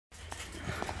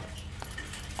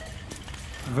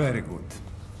Very good.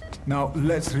 Now,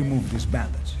 let's remove these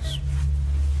bandages.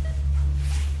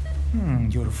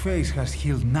 Your face has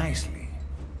healed nicely.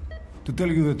 To tell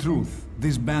you the truth,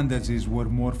 these bandages were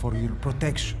more for your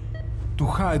protection, to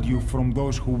hide you from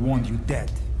those who want you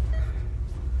dead.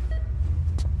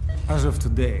 As of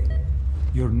today,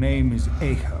 your name is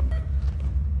Ahab.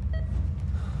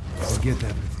 Forget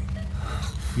everything.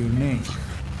 Your name,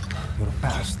 your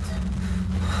past.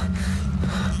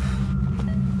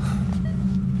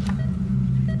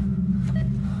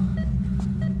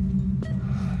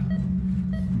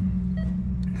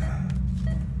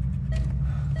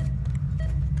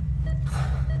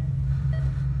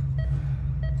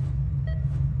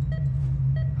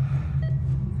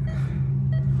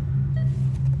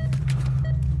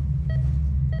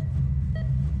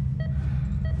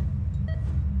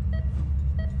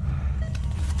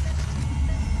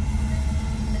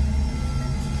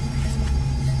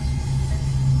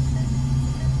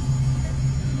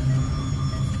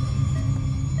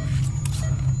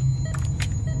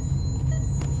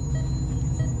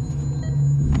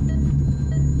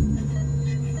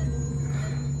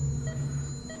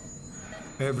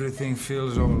 Everything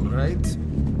feels all right?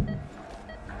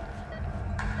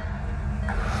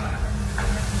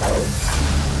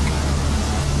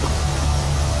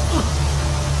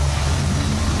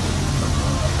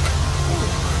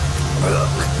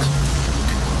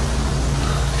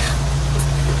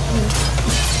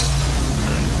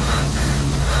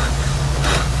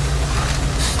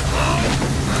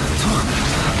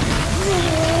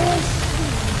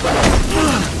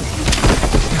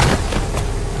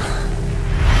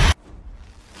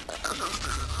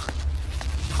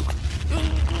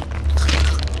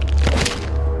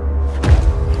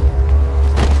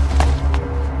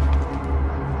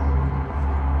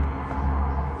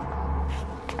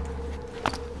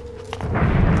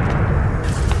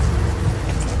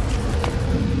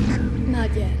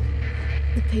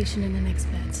 Patient in the next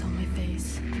bed saw my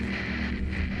face.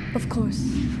 Of course,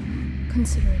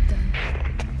 consider it done.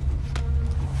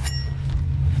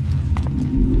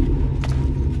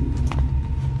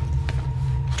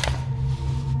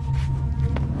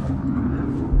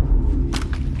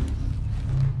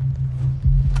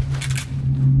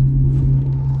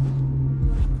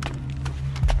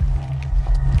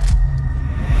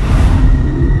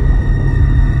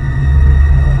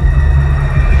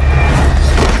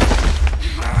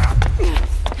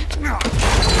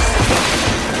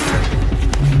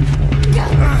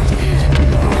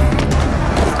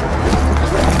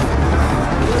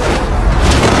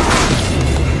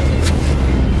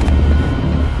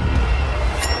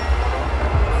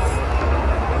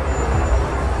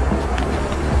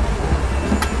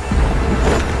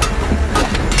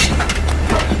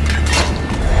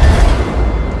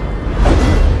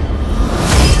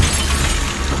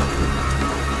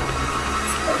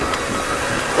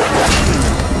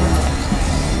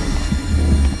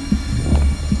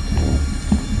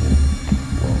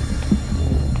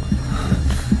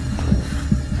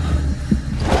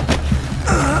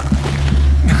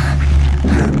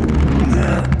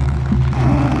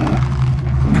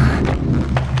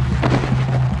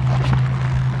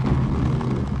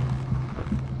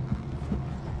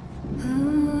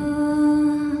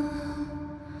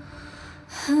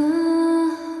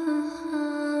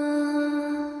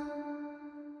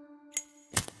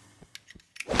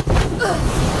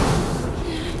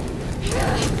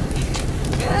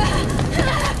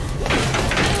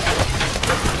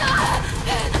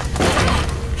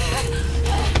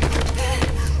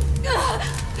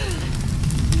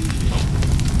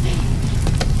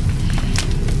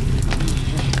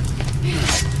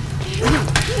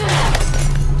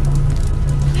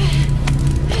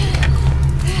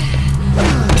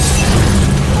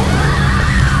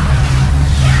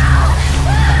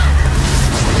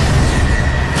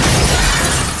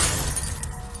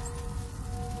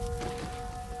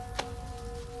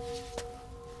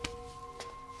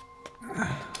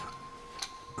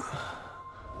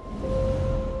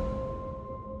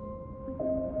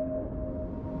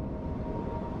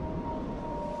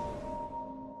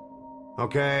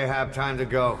 Okay, have time to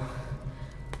go.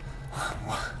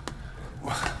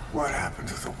 What happened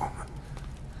to the woman?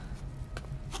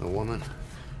 The woman?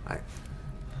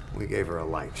 We gave her a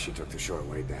light. She took the short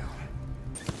way down.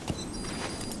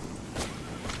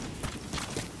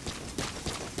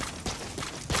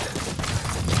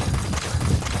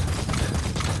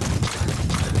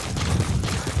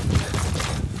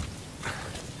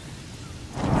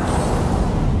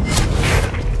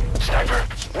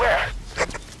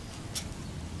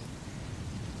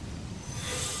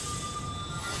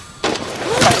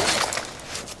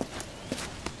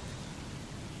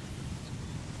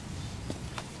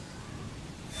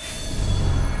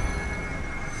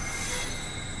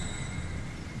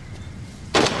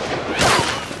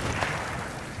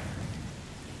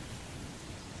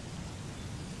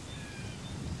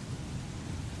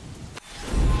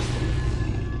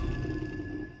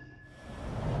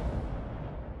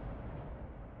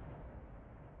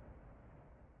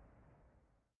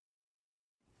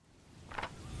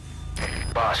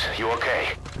 Boss, you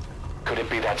okay? Could it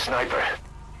be that sniper?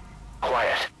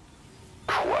 Quiet.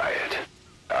 Quiet.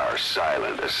 Our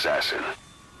silent assassin.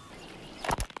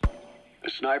 A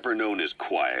sniper known as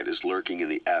Quiet is lurking in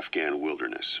the Afghan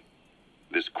wilderness.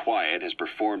 This Quiet has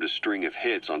performed a string of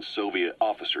hits on Soviet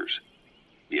officers.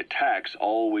 The attacks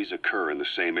always occur in the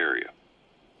same area,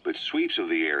 but sweeps of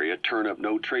the area turn up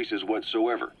no traces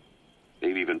whatsoever.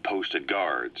 They've even posted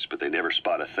guards, but they never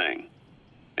spot a thing.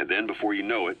 And then before you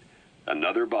know it,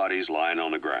 another body's lying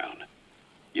on the ground.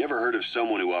 You ever heard of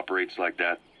someone who operates like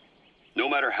that? No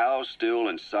matter how still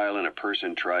and silent a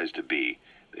person tries to be,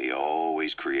 they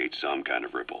always create some kind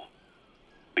of ripple.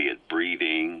 Be it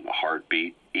breathing, a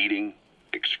heartbeat, eating,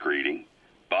 excreting,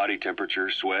 body temperature,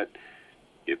 sweat.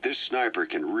 If this sniper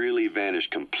can really vanish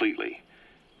completely,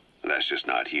 that's just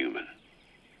not human.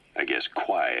 I guess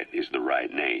Quiet is the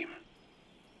right name.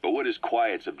 But what is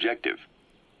Quiet's objective?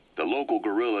 The local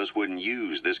guerrillas wouldn't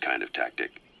use this kind of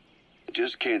tactic. I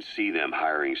just can't see them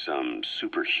hiring some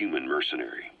superhuman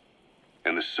mercenary.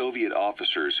 And the Soviet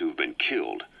officers who've been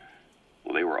killed,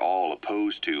 well, they were all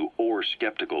opposed to or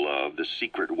skeptical of the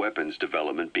secret weapons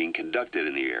development being conducted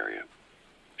in the area.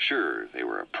 Sure, they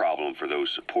were a problem for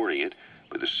those supporting it,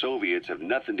 but the Soviets have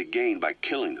nothing to gain by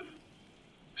killing them.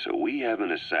 So we have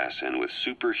an assassin with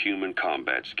superhuman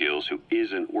combat skills who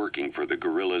isn't working for the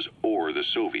guerrillas or the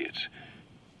Soviets.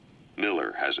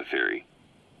 Miller has a theory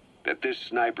that this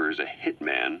sniper is a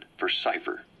hitman for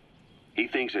Cypher. He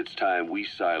thinks it's time we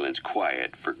silence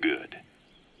Quiet for good.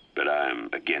 But I'm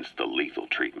against the lethal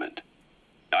treatment.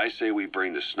 I say we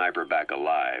bring the sniper back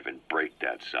alive and break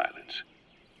that silence.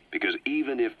 Because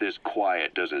even if this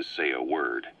Quiet doesn't say a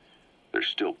word, there's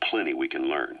still plenty we can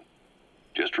learn.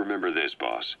 Just remember this,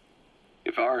 boss.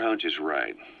 If our hunch is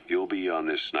right, you'll be on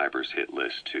this sniper's hit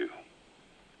list too.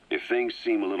 If things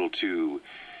seem a little too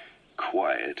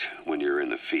quiet when you're in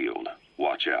the field,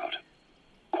 watch out.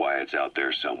 Quiet's out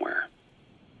there somewhere.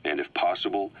 And if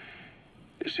possible,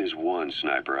 this is one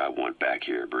sniper I want back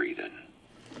here breathing.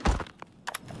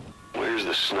 Where's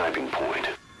the sniping point?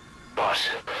 Boss,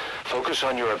 focus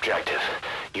on your objective.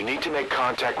 You need to make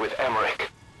contact with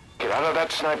Emmerich. Get out of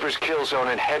that sniper's kill zone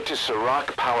and head to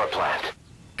Shirrako power plant.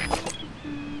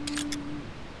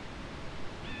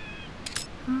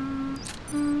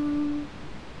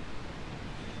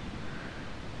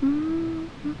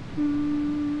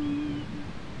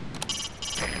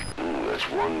 That's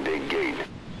one big gate.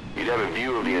 You'd have a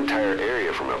view of the entire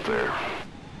area from up there.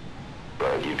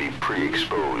 But you'd be pretty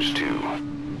exposed, too.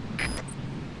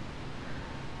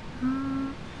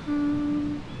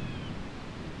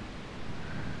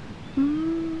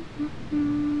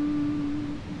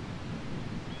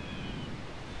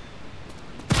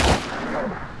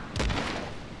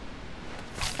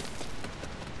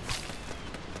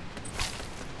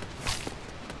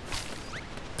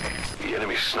 The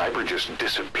enemy sniper just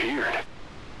disappeared.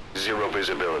 Zero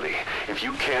visibility. If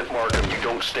you can't mark him, you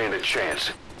don't stand a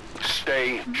chance.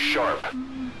 Stay sharp.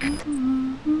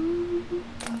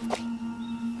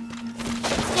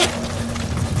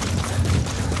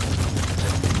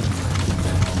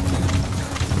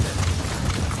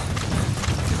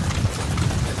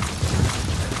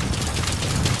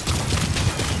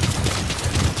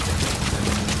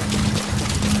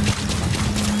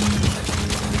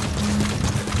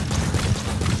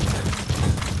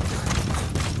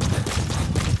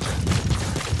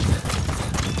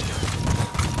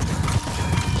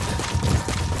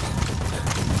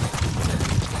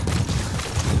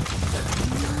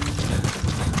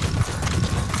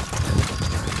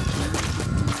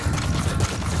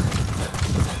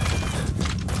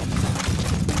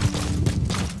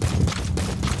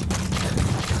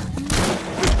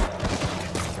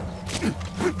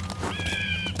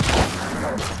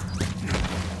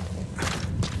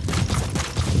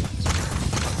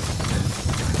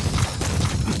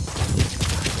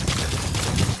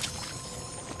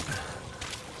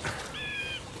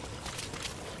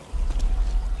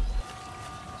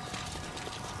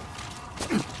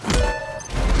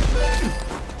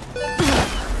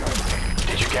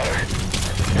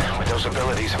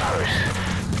 Abilities of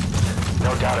hers.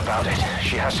 No doubt about it.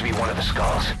 She has to be one of the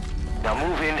skulls. Now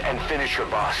move in and finish your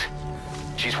boss.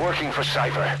 She's working for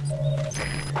Cypher.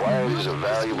 Quiet is a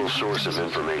valuable source of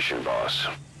information, boss.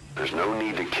 There's no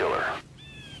need to kill her.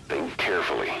 Think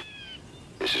carefully.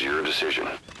 This is your decision.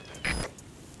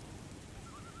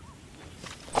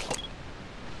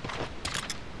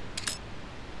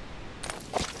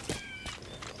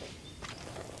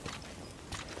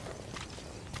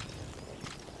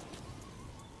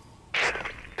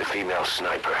 Female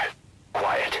sniper.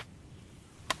 Quiet.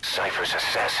 Cypher's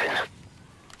assassin.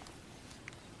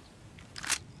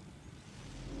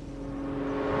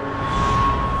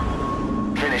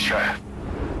 finish her.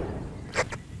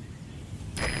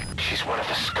 She's one of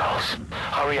the skulls.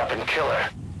 Hurry up and kill her.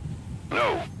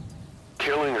 No.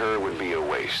 Killing her would be a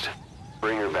waste.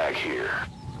 Bring her back here.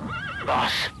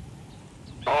 Boss.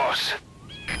 Boss!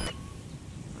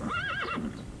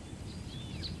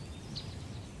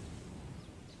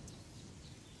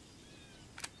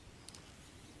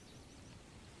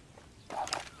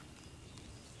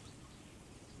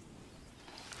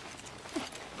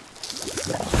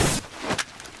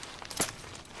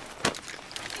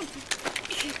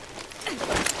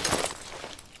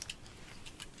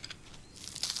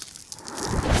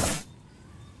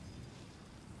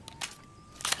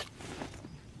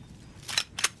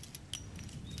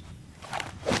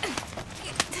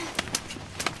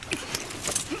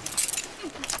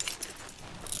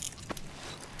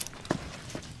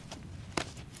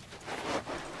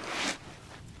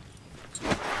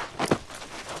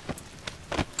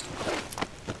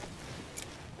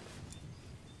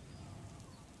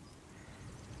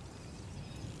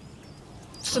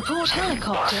 Support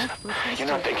helicopter. You're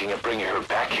not thinking of bringing her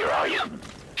back here, are you?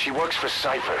 She works for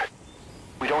Cypher.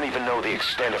 We don't even know the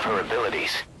extent of her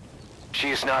abilities. She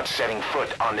is not setting foot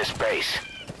on this base.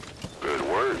 Good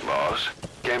word, boss.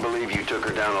 Can't believe you took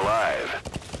her down alive.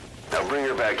 Now bring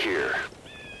her back here.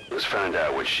 Let's find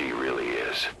out what she really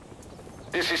is.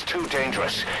 This is too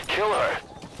dangerous. Kill her.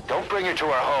 Don't bring her to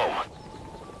our home.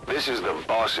 This is the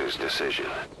boss's decision.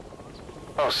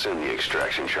 I'll send the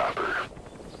extraction chopper.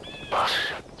 Boss,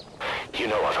 you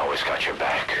know I've always got your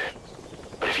back.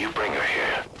 But if you bring her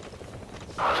here,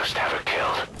 I'll just have her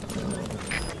killed.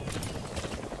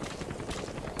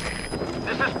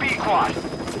 This is B-Quad.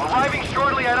 Arriving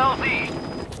shortly at LZ.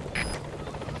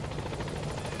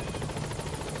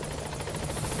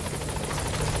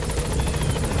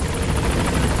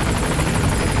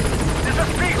 This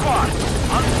is B-Quad.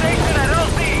 On station at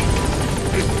LZ.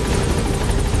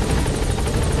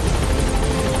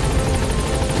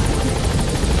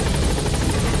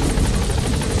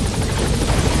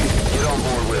 Get on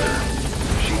board with her.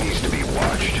 She needs to be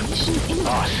watched.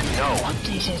 Boss, no.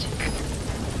 Updated.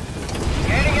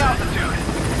 Gaining altitude.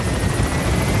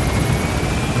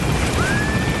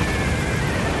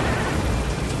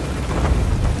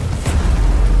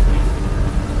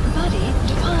 Buddy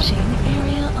departing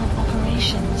area of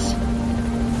operations.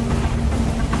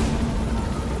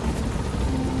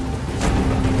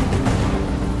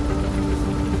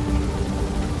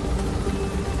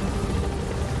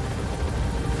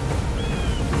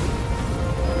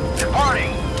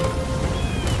 Departing.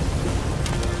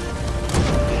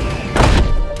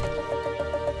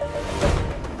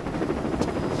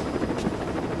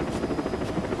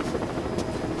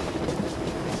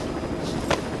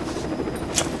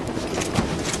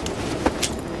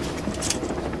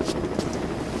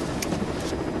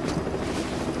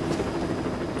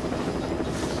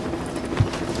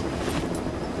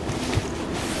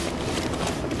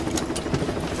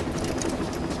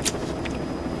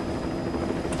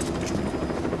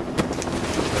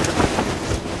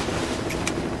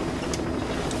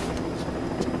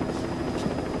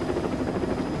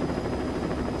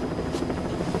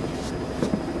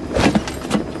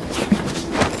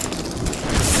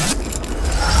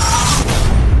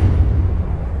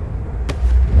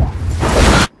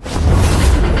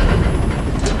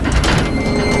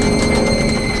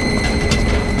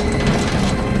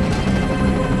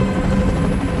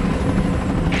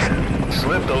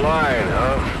 Slipped the line,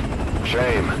 huh?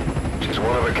 Shame. She's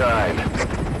one of a kind.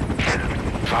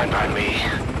 Fine by me.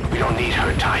 We don't need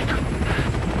her type.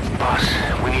 Boss,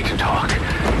 we need to talk.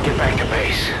 Get back to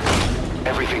base.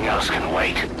 Everything else can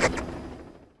wait.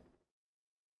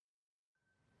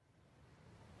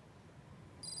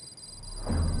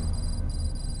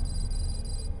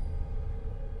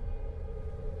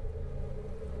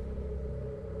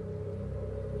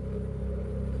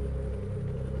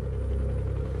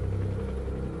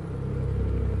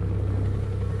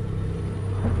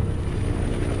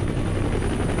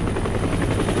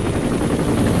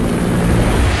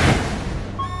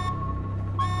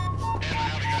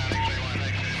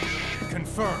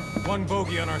 Confirm. One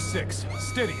bogey on our 6.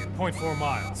 Steady at 0.4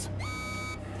 miles.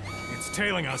 It's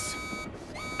tailing us.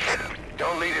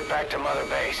 Don't lead it back to Mother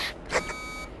Base.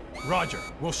 Roger.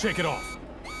 We'll shake it off.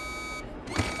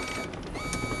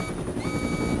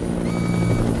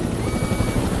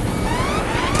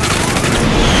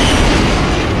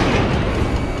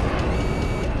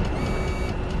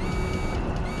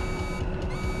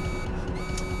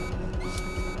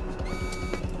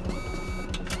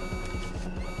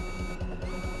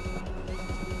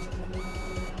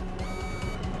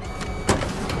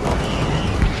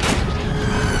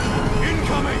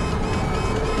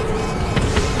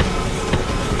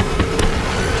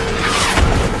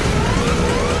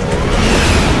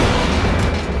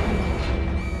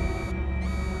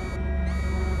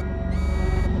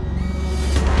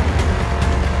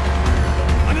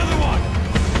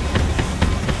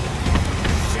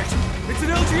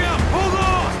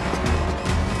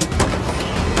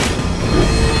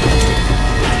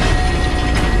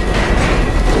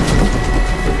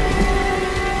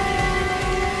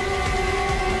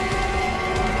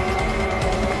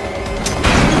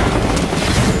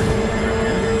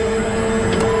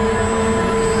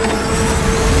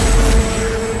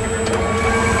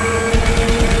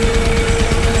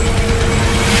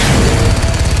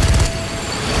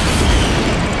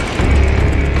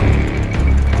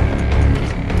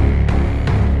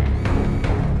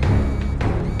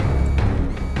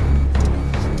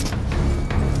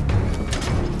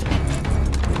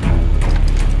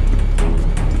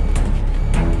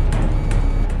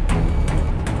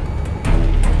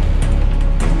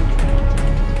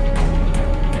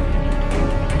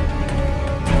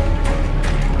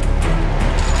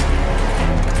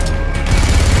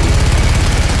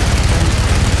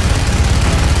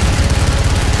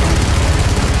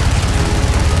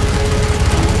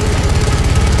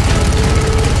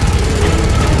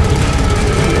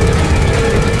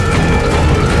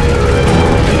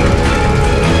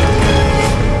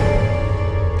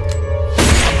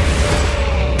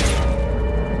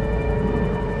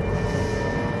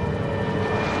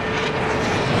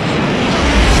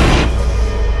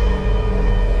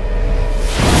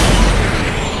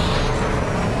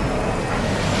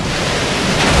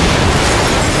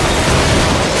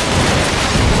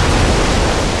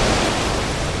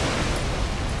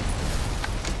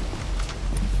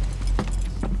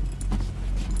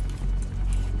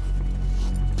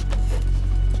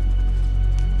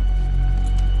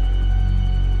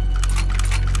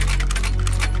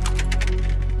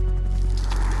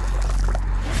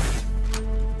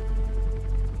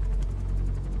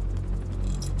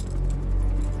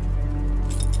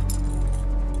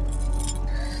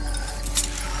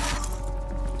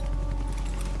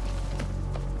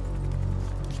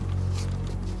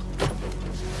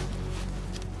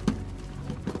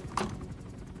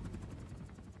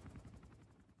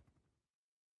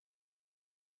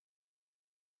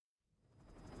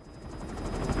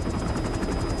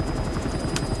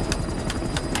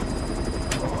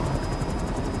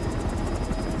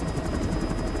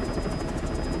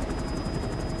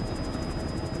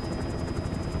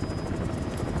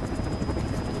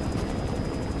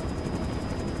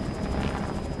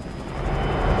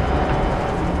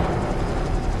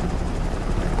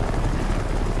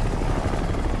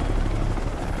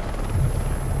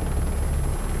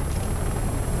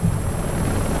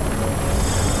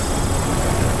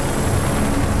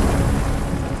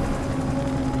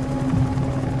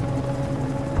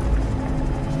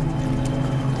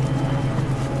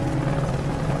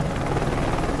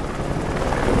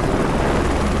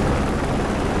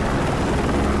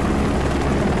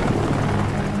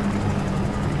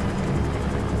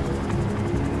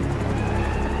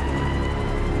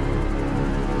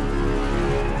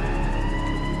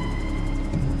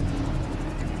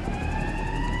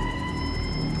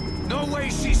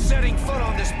 setting foot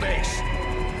on this base.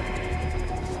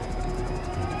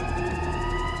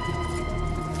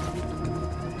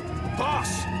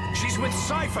 Boss, she's with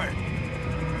Cypher.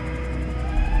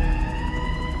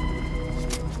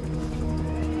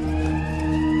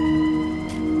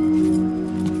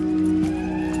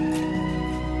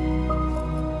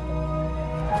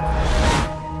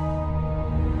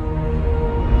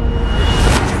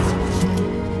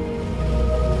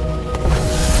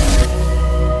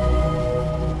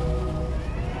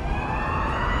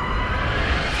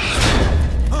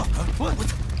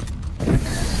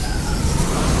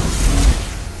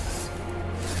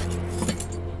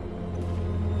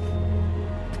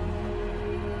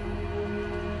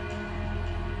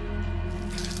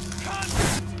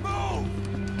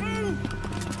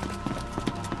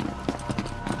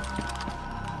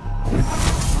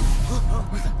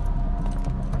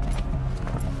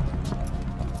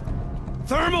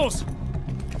 Thermals!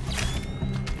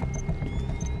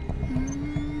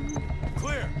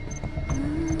 Clear.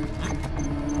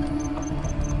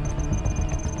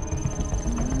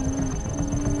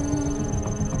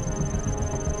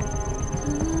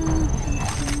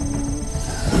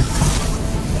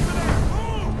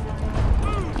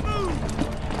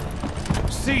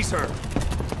 Seize her.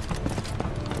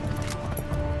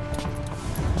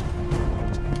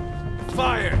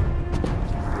 Fire!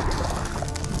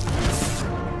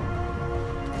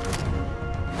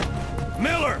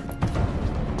 Miller!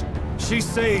 She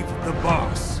saved the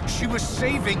boss. She was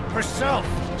saving herself.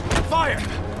 Fire!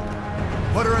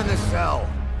 Put her in the cell.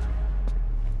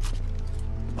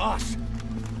 Boss,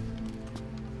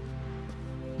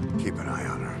 Keep an eye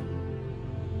on her.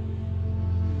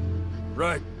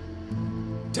 Right.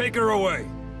 Take her away.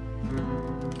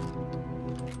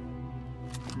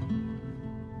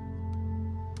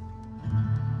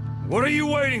 What are you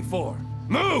waiting for?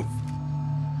 Move!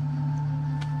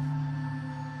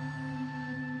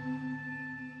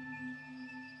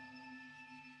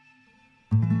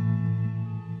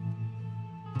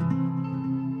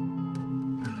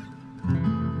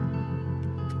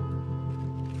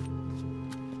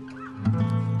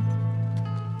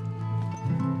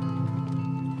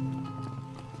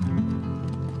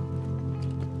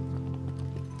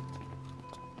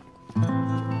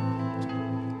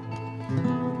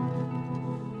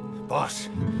 boss,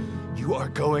 you are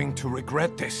going to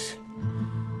regret this.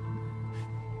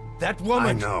 That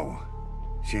woman... I know.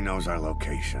 She knows our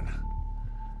location.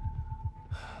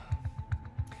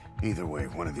 Either way,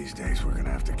 one of these days we're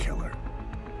gonna have to kill her.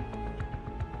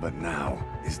 But now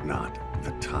is not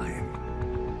the time.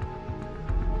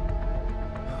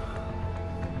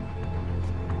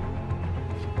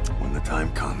 When the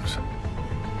time comes,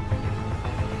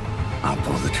 I'll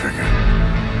pull the trigger.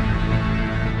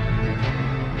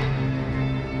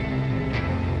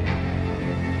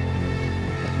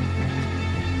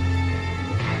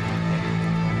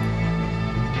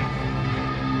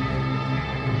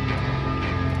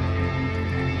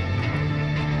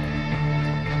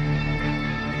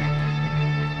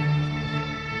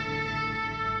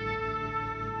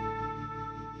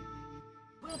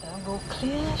 Will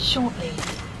clear shortly.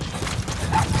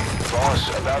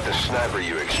 Boss, about the sniper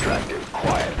you extracted,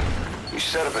 quiet. We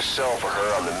set up a cell for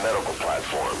her on the medical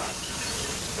platform.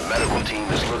 The medical team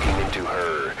is looking into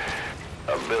her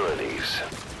abilities.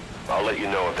 I'll let you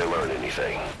know if they learn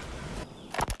anything.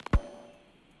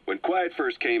 When Quiet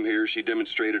first came here, she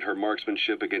demonstrated her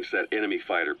marksmanship against that enemy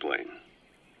fighter plane.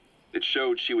 It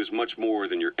showed she was much more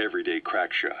than your everyday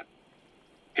crack shot.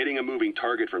 Hitting a moving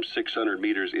target from 600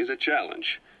 meters is a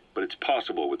challenge, but it's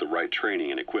possible with the right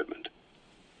training and equipment.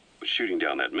 But shooting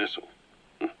down that missile,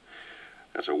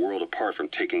 that's a world apart from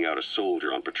taking out a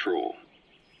soldier on patrol.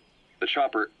 The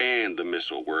chopper and the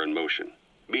missile were in motion,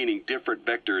 meaning different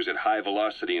vectors at high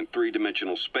velocity in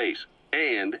three-dimensional space,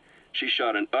 and she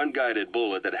shot an unguided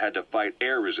bullet that had to fight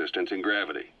air resistance and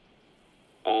gravity.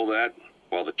 All that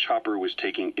while the chopper was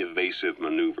taking evasive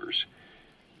maneuvers.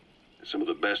 Some of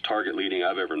the best target leading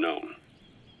I've ever known.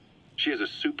 She has a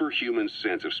superhuman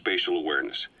sense of spatial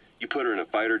awareness. You put her in a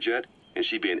fighter jet, and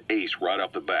she'd be an ace right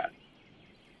off the bat.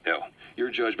 Hell, your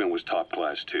judgment was top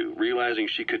class too. Realizing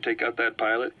she could take out that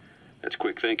pilot, that's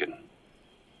quick thinking.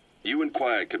 You and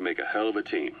Quiet could make a hell of a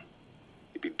team.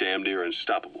 You'd be damn near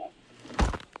unstoppable.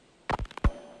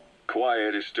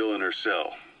 Quiet is still in her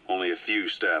cell. Only a few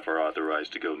staff are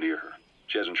authorized to go near her.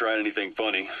 She hasn't tried anything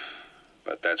funny,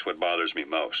 but that's what bothers me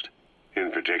most. In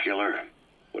particular?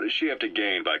 What does she have to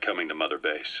gain by coming to Mother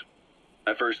Base?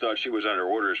 I first thought she was under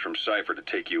orders from Cypher to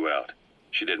take you out.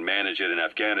 She didn't manage it in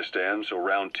Afghanistan, so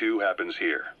round 2 happens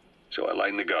here. So I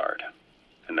lightened the guard.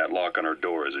 And that lock on her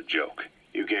door is a joke.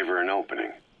 You gave her an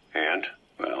opening. And?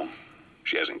 Well,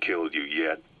 She hasn't killed you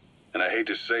yet. And I hate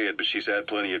to say it, but she's had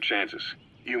plenty of chances.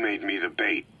 You made me the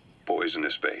bait.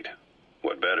 Poisonous bait.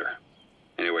 What better?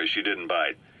 Anyway, she didn't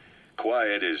bite.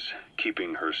 Quiet is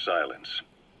keeping her silence.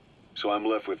 So I'm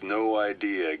left with no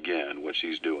idea again what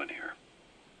she's doing here.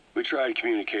 We tried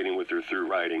communicating with her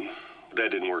through writing, but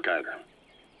that didn't work either.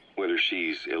 Whether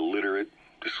she's illiterate,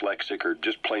 dyslexic, or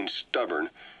just plain stubborn,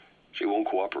 she won't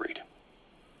cooperate.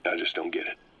 I just don't get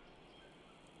it.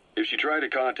 If she tried to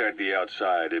contact the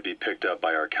outside, it'd be picked up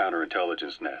by our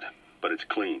counterintelligence net, but it's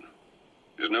clean.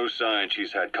 There's no sign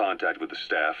she's had contact with the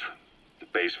staff, the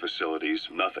base facilities,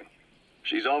 nothing.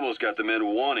 She's almost got the men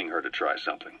wanting her to try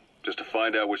something, just to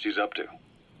find out what she's up to.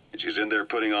 And she's in there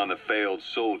putting on the failed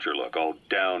soldier look, all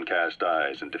downcast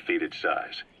eyes and defeated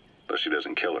sighs. But she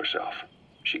doesn't kill herself.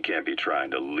 She can't be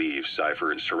trying to leave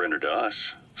Cypher and surrender to us.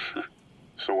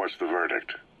 So what's the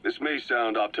verdict? This may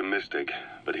sound optimistic,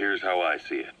 but here's how I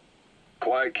see it.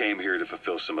 Quiet came here to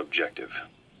fulfill some objective.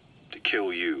 To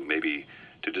kill you, maybe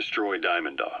to destroy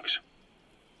Diamond Dogs.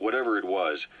 Whatever it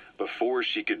was, before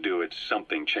she could do it,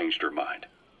 something changed her mind.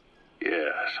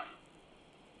 Yes.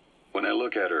 When I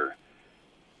look at her,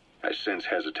 I sense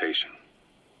hesitation.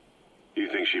 You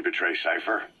think she betrayed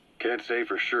Cypher? Can't say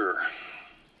for sure.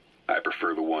 I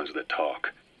prefer the ones that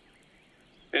talk.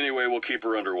 Anyway, we'll keep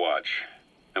her under watch.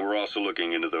 And we're also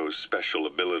looking into those special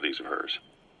abilities of hers.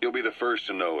 You'll be the first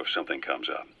to know if something comes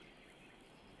up.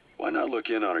 Why not look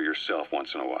in on her yourself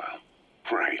once in a while?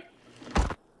 Right.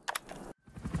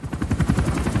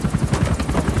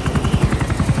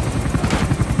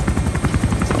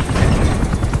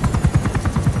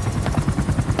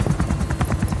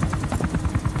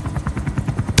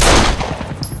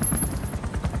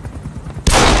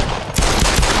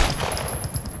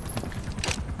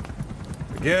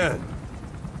 Again.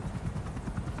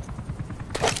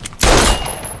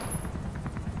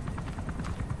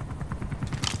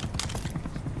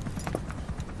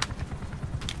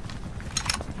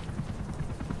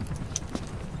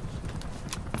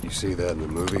 You see that in the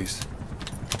movies?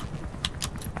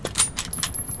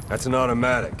 That's an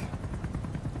automatic.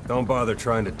 Don't bother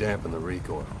trying to dampen the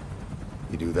recoil.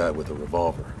 You do that with a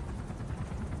revolver.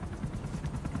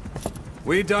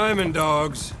 We Diamond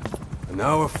Dogs are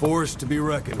now a force to be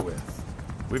reckoned with.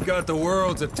 We've got the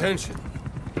world's attention.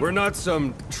 We're not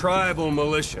some tribal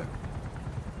militia.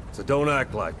 So don't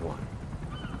act like one.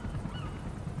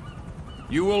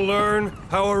 You will learn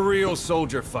how a real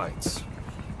soldier fights.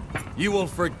 You will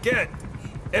forget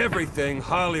everything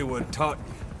Hollywood taught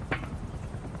you.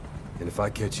 And if I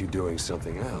catch you doing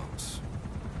something else,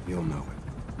 you'll know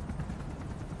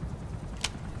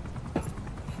it.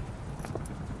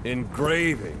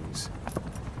 Engravings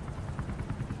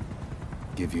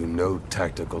give you no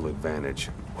tactical advantage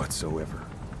whatsoever.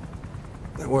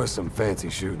 There was some fancy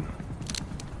shooting.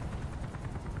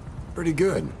 Pretty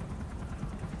good.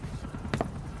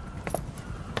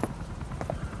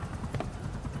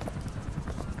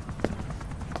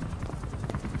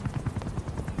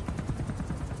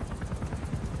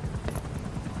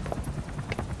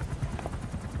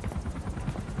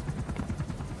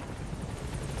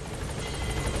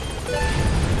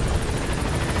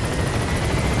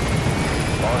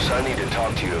 I need to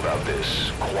talk to you about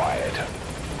this. Quiet.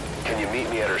 Can you meet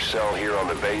me at her cell here on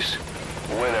the base?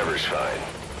 Whenever's fine.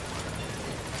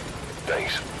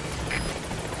 Thanks.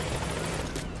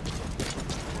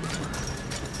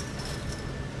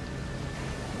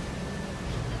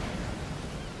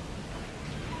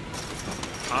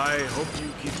 I hope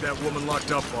you keep that woman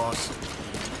locked up, boss.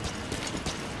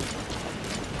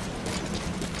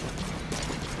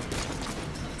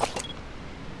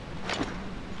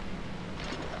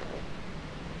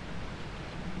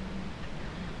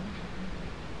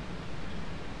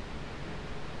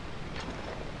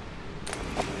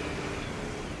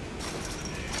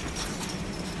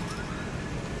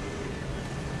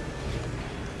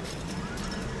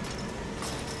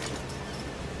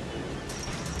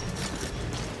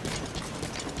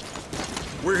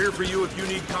 We're here for you if you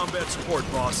need combat support,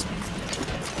 boss.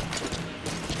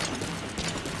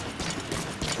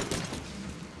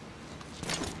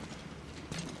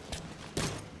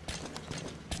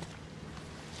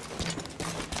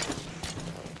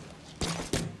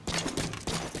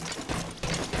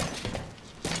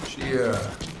 She,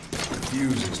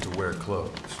 refuses to wear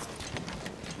clothes.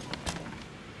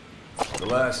 The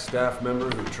last staff member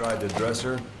who tried to dress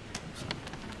her,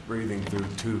 breathing through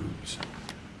tubes.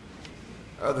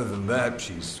 Other than that,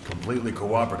 she's completely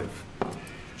cooperative.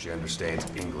 She understands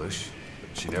English,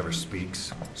 but she never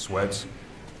speaks, sweats,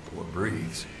 or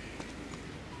breathes.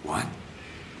 What?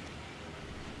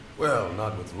 Well,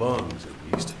 not with lungs,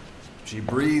 at least. She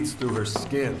breathes through her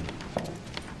skin.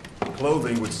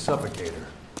 clothing would suffocate her.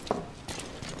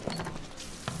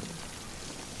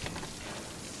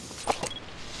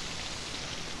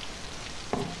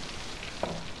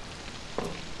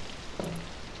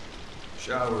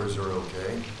 Showers are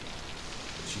okay,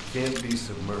 but she can't be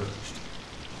submerged.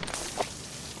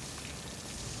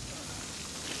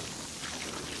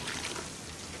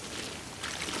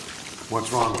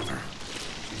 What's wrong with her?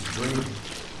 She's bleeding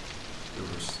through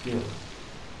her skin.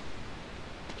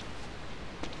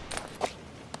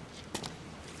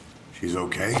 She's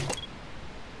okay?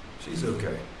 She's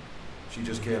okay. She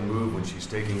just can't move when she's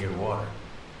taking in water.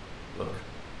 Look.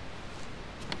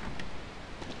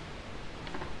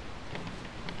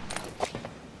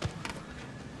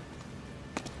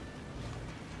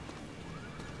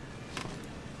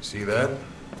 See that?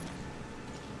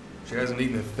 She hasn't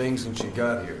eaten a thing since she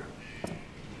got here.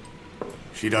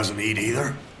 She doesn't eat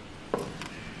either?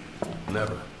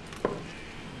 Never.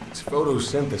 It's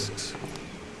photosynthesis.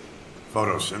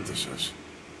 Photosynthesis?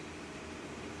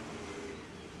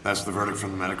 That's the verdict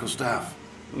from the medical staff?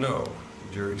 No,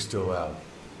 the jury's still out.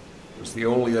 It's the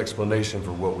only explanation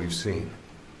for what we've seen.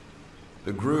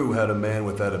 The GRU had a man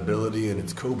with that ability in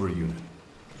its Cobra unit.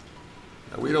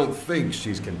 Now, we don't think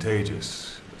she's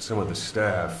contagious, but some of the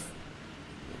staff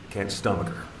can't stomach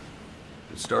her.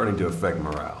 It's starting to affect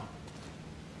morale.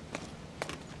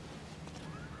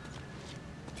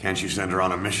 Can't you send her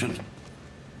on a mission?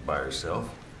 By herself?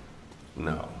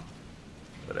 No.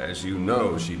 But as you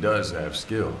know, she does have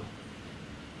skill.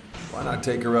 Why not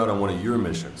take her out on one of your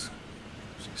missions?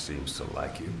 She seems to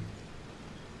like you.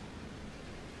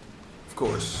 Of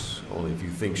course, only if you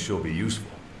think she'll be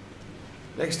useful.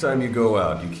 Next time you go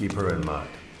out, you keep her in mind.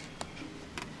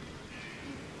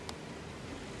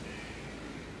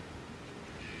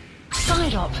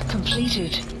 Side op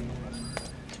completed.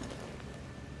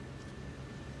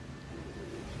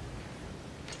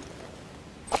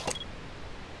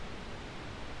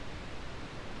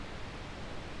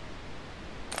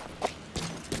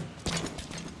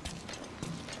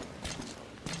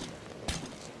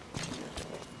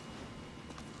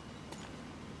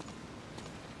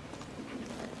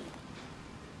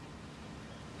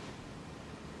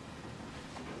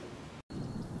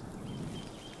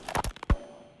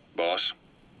 Boss,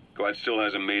 Quiet still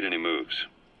hasn't made any moves.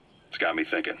 It's got me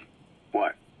thinking.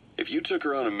 What? If you took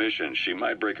her on a mission, she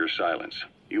might break her silence.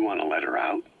 You want to let her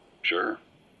out? Sure.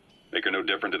 Make her no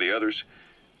different to the others.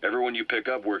 Everyone you pick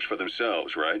up works for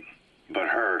themselves, right? But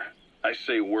her... I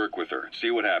say work with her. See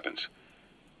what happens.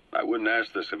 I wouldn't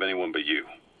ask this of anyone but you.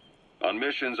 On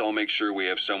missions, I'll make sure we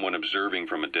have someone observing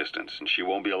from a distance, and she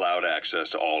won't be allowed access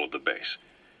to all of the base.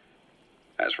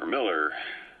 As for Miller,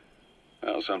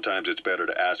 well, sometimes it's better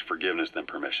to ask forgiveness than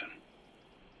permission.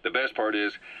 The best part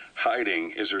is,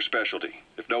 hiding is her specialty.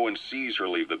 If no one sees her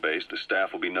leave the base, the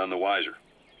staff will be none the wiser.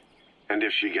 And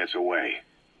if she gets away?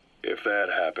 If that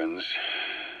happens,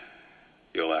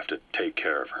 you'll have to take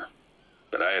care of her.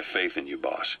 But I have faith in you,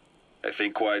 boss. I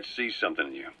think Quiet sees something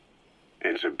in you.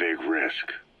 It's a big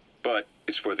risk. But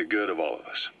it's for the good of all of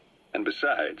us. And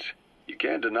besides, you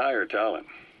can't deny her talent.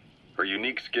 Her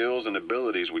unique skills and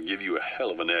abilities would give you a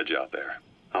hell of an edge out there.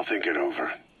 I'll think it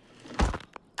over.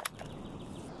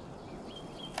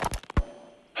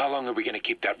 How long are we gonna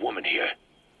keep that woman here?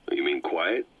 You mean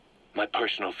Quiet? My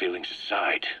personal feelings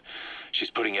aside,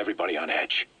 she's putting everybody on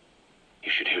edge.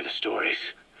 You should hear the stories.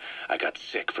 I got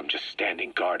sick from just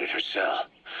standing guard at her cell.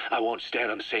 I won't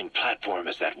stand on the same platform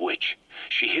as that witch.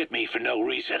 She hit me for no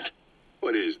reason.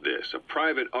 What is this, a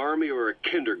private army or a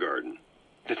kindergarten?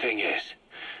 The thing is,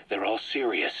 they're all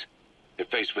serious. They're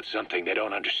faced with something they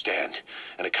don't understand,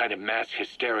 and a kind of mass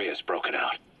hysteria has broken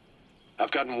out.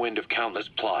 I've gotten wind of countless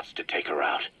plots to take her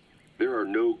out. There are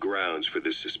no grounds for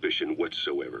this suspicion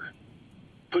whatsoever.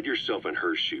 Put yourself in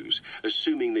her shoes,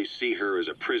 assuming they see her as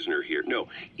a prisoner here. No,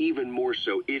 even more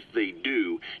so, if they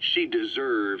do, she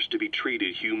deserves to be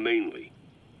treated humanely.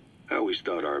 I always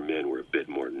thought our men were a bit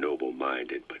more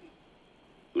noble-minded, but...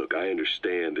 Look, I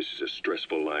understand this is a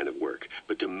stressful line of work,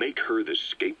 but to make her the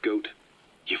scapegoat...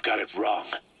 You've got it wrong.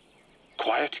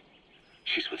 Quiet?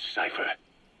 She's with Cypher.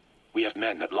 We have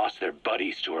men that lost their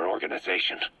buddies to her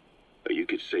organization. You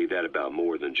could say that about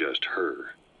more than just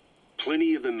her.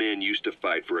 Plenty of the men used to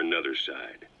fight for another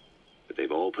side, but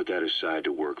they've all put that aside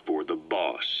to work for the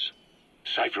boss.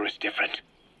 Cypher is different.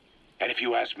 And if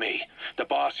you ask me, the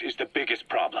boss is the biggest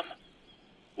problem.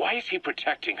 Why is he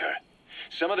protecting her?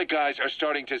 Some of the guys are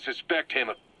starting to suspect him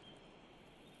of...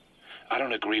 I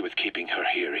don't agree with keeping her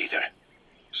here either.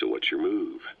 So what's your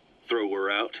move? Throw her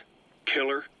out? Kill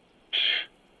her?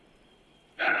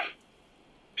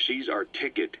 She's our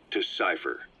ticket to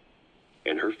Cypher,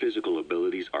 and her physical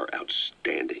abilities are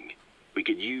outstanding.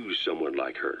 use someone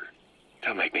like her.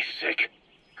 Don't make me sick.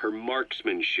 Her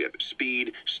marksmanship,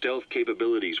 speed, stealth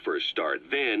capabilities for a start.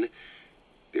 Then,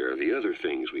 there are the other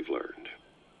things we've learned.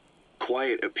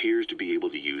 Quiet appears to be able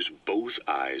to use both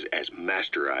eyes as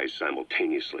master eyes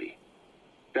simultaneously.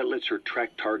 That lets her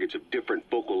track targets of different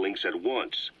focal lengths at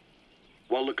once.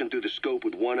 While looking through the scope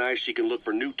with one eye, she can look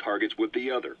for new targets with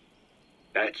the other.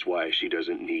 That's why she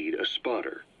doesn't need a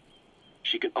spotter.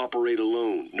 She can operate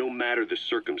alone, no matter the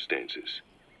circumstances.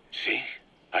 See?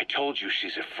 I told you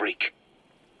she's a freak.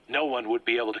 No one would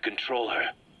be able to control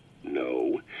her.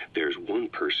 No, there's one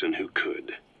person who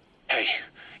could. Hey,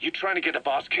 you trying to get the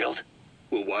boss killed?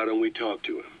 Well, why don't we talk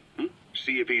to him?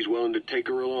 See if he's willing to take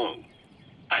her along.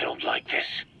 I don't like this.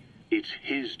 It's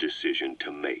his decision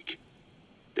to make.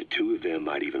 The two of them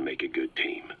might even make a good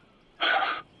team.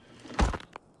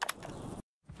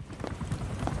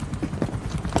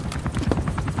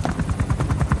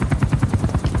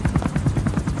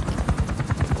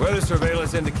 Weather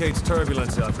surveillance indicates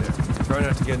turbulence out there. Try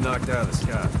not to get knocked out of the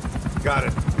sky. Got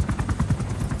it.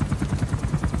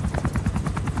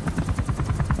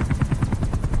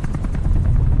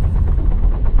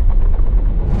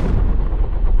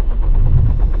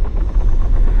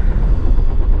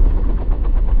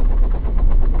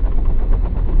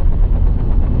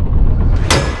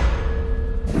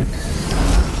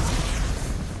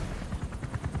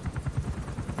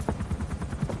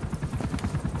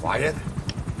 Quiet?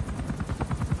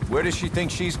 Where does she think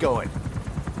she's going?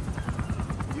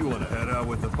 You want to head out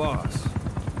with the boss?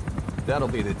 That'll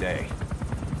be the day.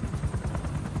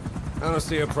 I don't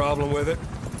see a problem with it,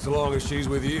 so long as she's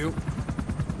with you.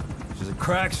 She's a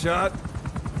crack shot,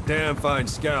 damn fine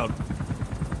scout.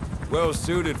 Well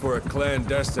suited for a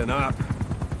clandestine op.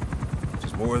 Which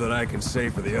is more than I can say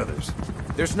for the others.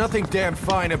 There's nothing damn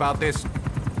fine about this...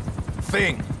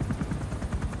 thing.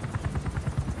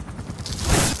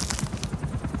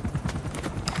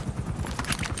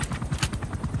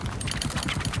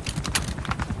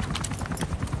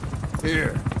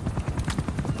 Here.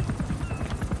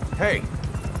 Hey.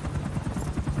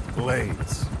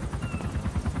 Blades.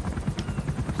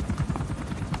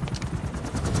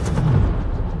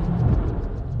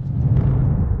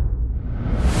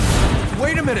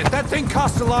 Wait a minute, that thing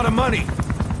costs a lot of money.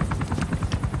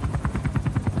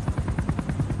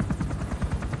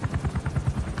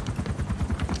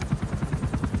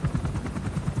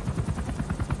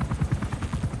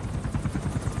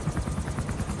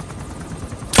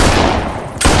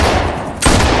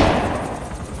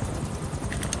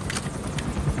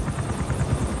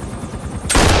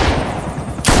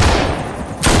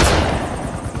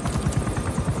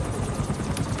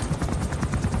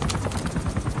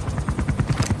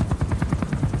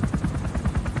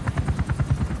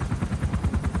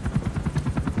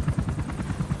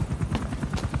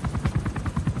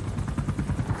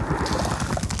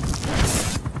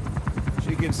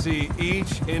 See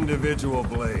each individual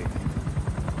blade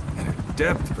and her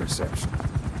depth perception.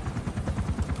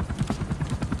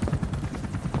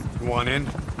 Want in?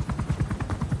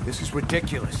 This is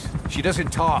ridiculous. She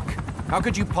doesn't talk. How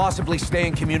could you possibly stay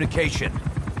in communication?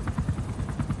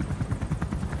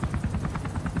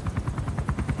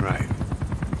 Right.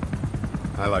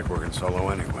 I like working solo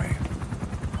anyway.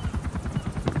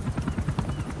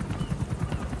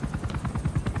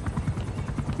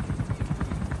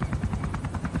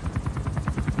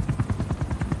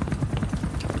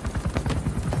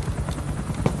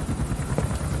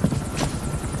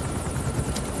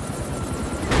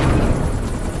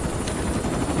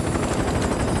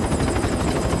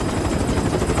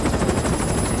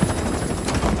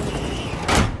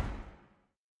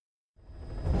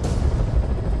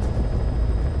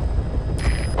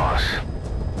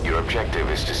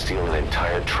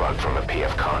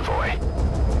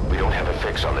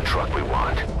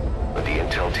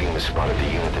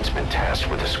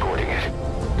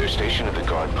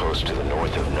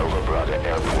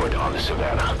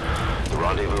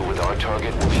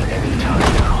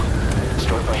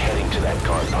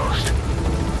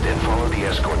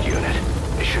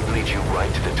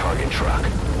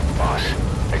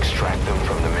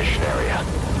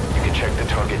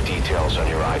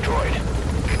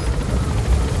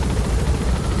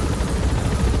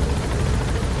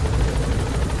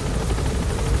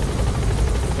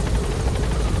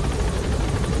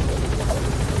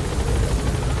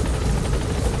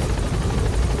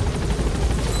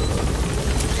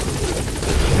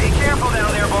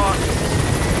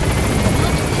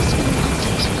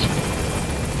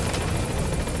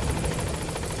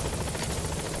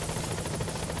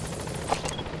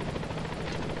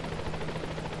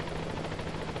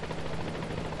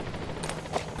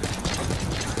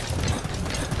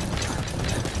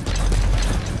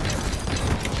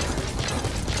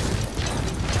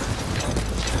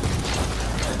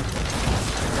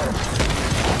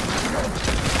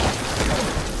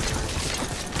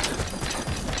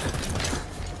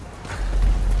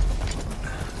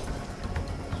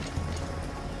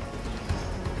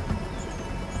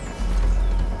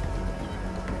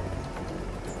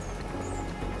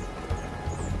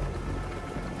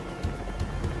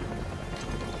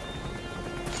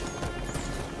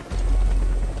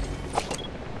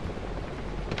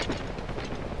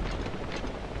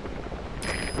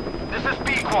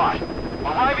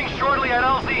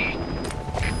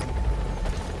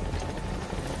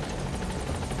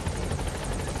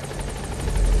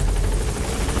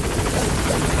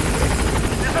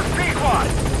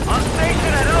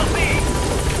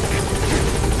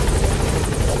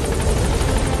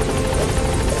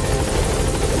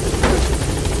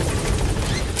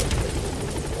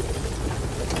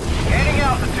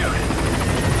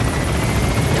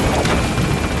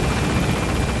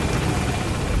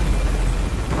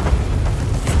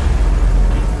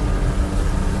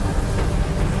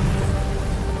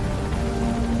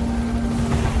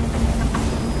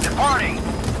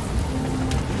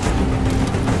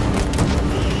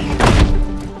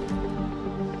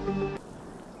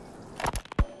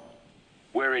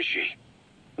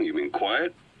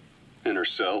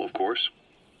 cell, of course.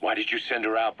 Why did you send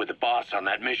her out with the boss on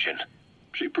that mission?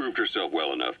 She proved herself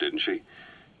well enough, didn't she?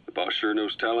 The boss sure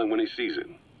knows talent when he sees it.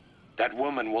 That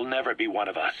woman will never be one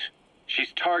of us.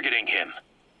 She's targeting him.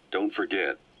 Don't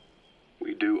forget,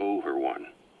 we do owe her one.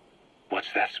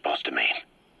 What's that supposed to mean?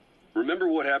 Remember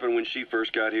what happened when she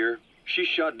first got here? She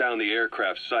shot down the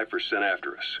aircraft Cypher sent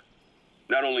after us.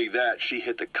 Not only that, she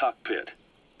hit the cockpit.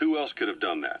 Who else could have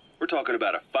done that? We're talking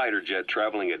about a fighter jet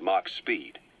traveling at Mach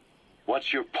speed.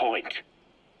 What's your point?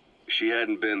 If she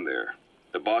hadn't been there,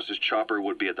 the boss's chopper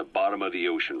would be at the bottom of the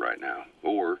ocean right now.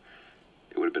 Or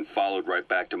it would have been followed right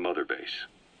back to Mother Base.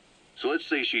 So let's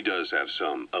say she does have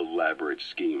some elaborate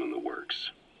scheme in the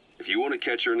works. If you want to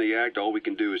catch her in the act, all we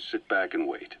can do is sit back and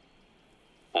wait.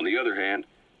 On the other hand,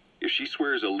 if she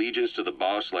swears allegiance to the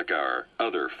boss like our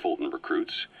other Fulton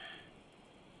recruits,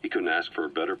 he couldn't ask for a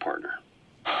better partner.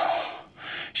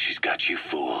 She's got you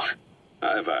fooled.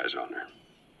 I have eyes on her.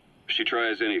 If she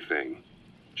tries anything,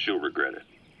 she'll regret it.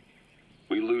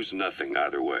 We lose nothing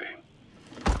either way.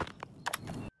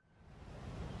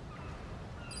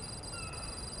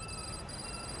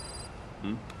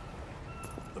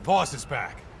 The boss is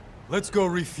back. Let's go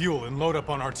refuel and load up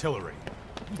on artillery.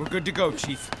 We're good to go,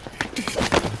 Chief.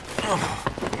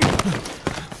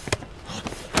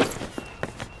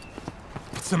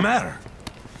 What's the matter?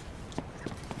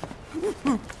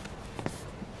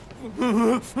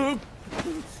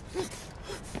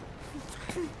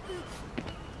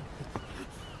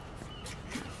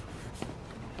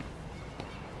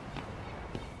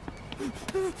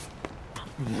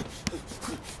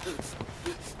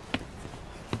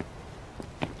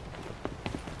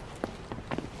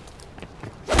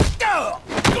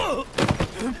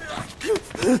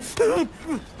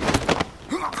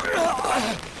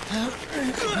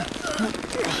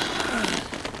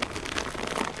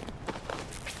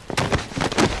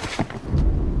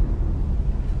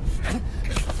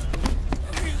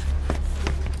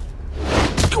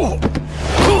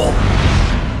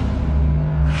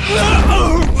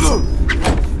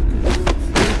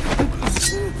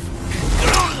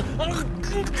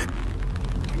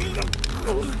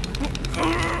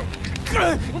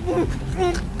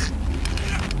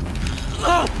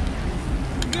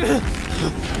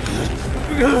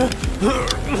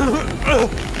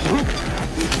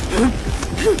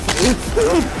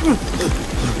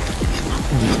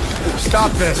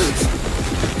 Stop this!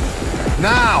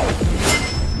 Now!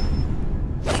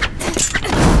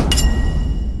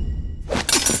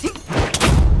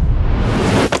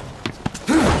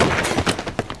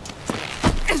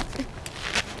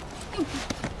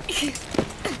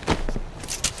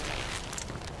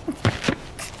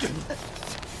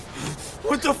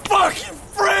 What the fuck, you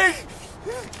freak?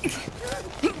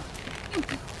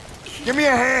 Give me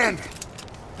a hand!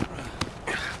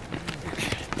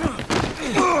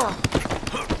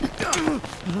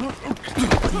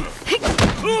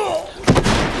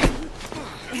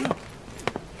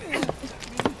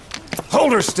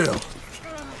 Hold her still!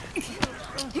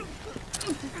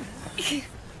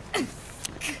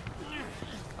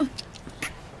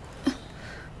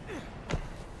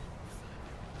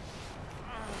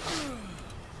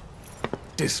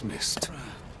 Dismissed.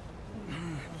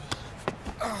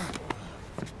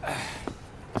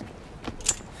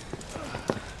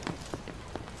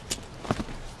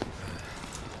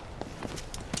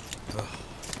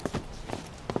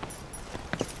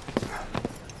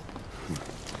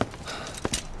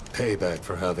 Payback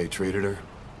for how they treated her?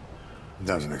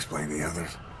 Doesn't explain the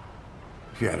others.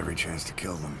 She had every chance to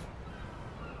kill them.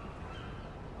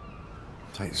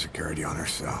 Tight security on her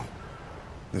cell.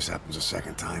 This happens a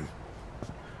second time.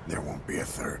 There won't be a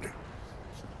third.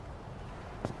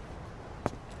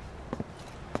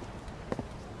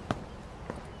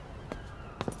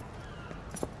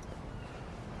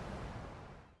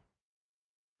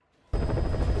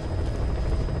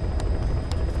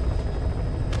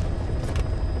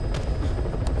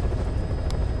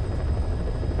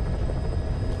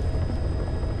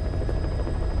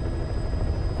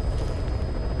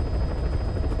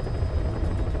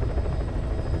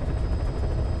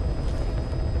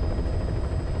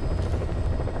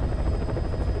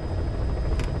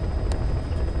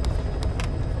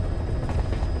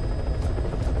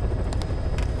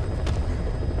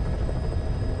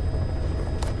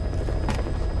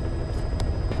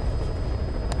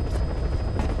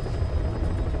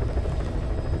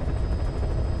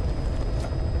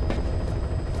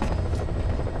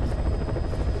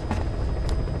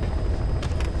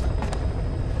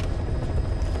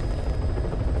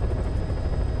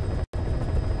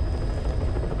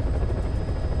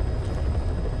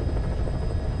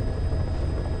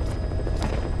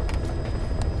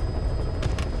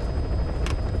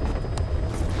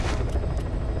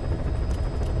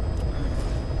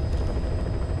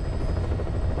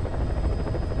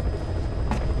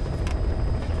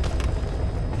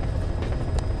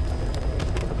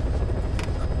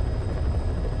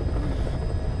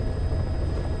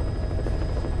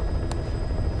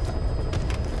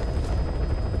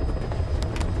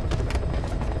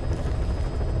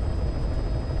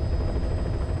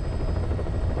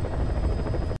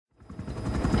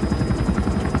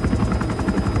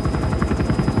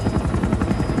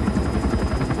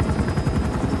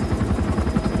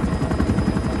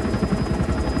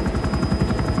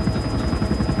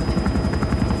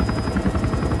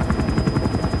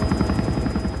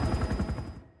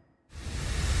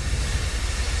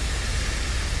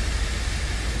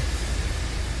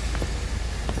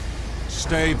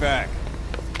 Stay back.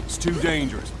 It's too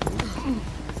dangerous.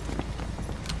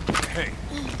 Hey.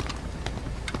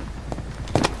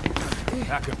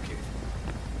 Back up, kid.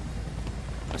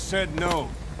 I said no.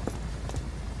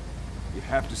 You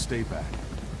have to stay back.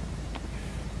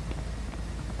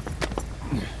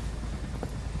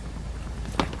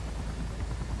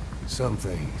 Some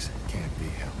things can't be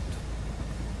helped.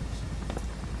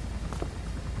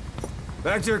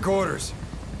 Back to your quarters.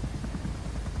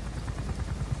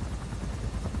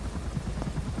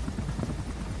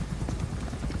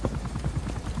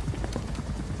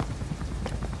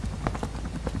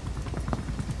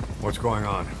 What's going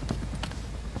on?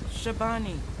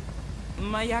 Shabani.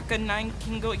 Mayaka 9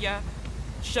 Kingo ya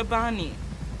Shabani.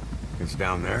 It's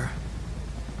down there.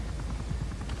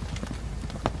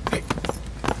 Hey,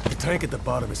 the tank at the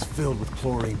bottom is filled with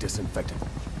chlorine disinfectant.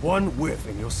 One whiff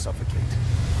and you'll suffocate.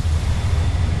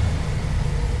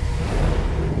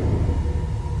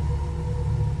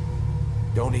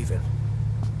 Don't even.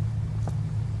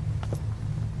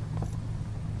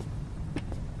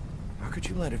 How could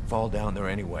you let it fall down there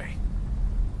anyway?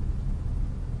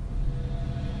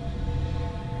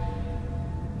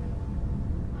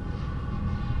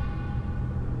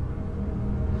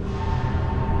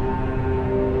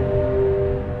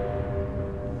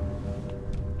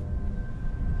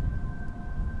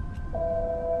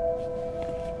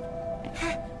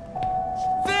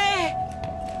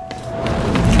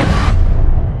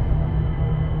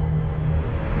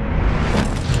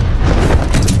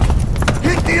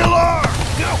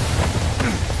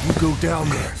 Go down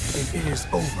there, and it is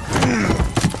over.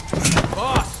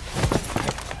 Boss!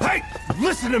 Hey!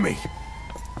 Listen to me!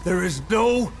 There is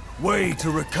no way to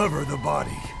recover the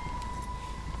body.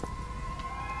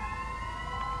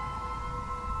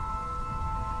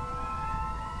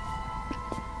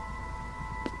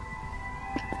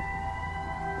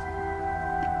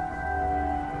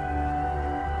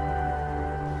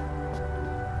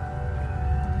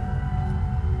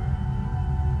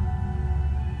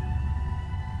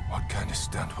 What kind of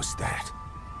stunt was that?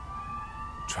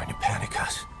 Trying to panic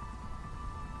us?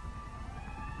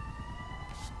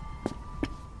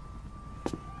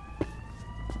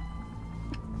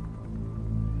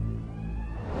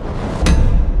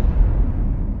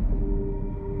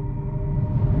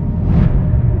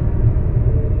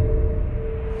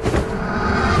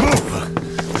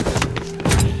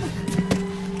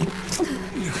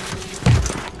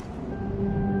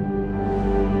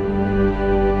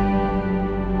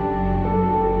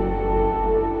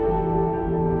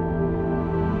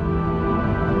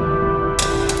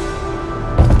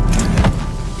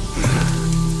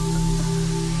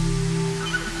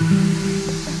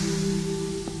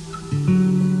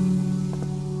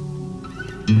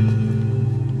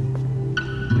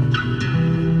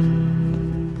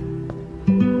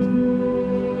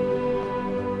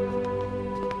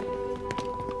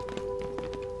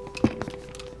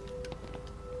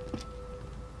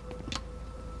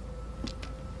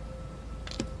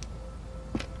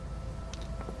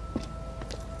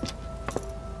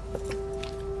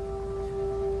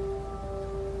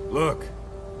 Look.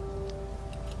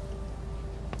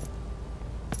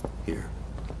 Here.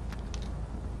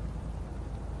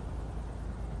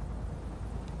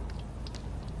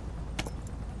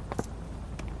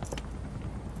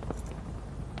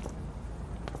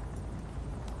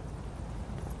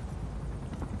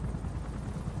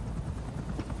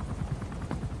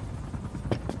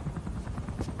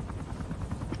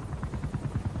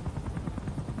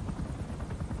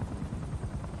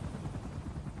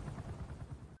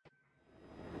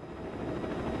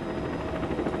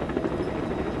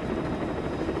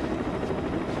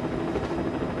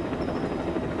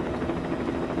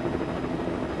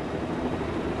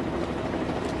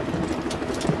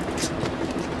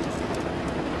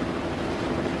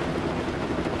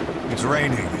 It's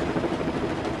raining.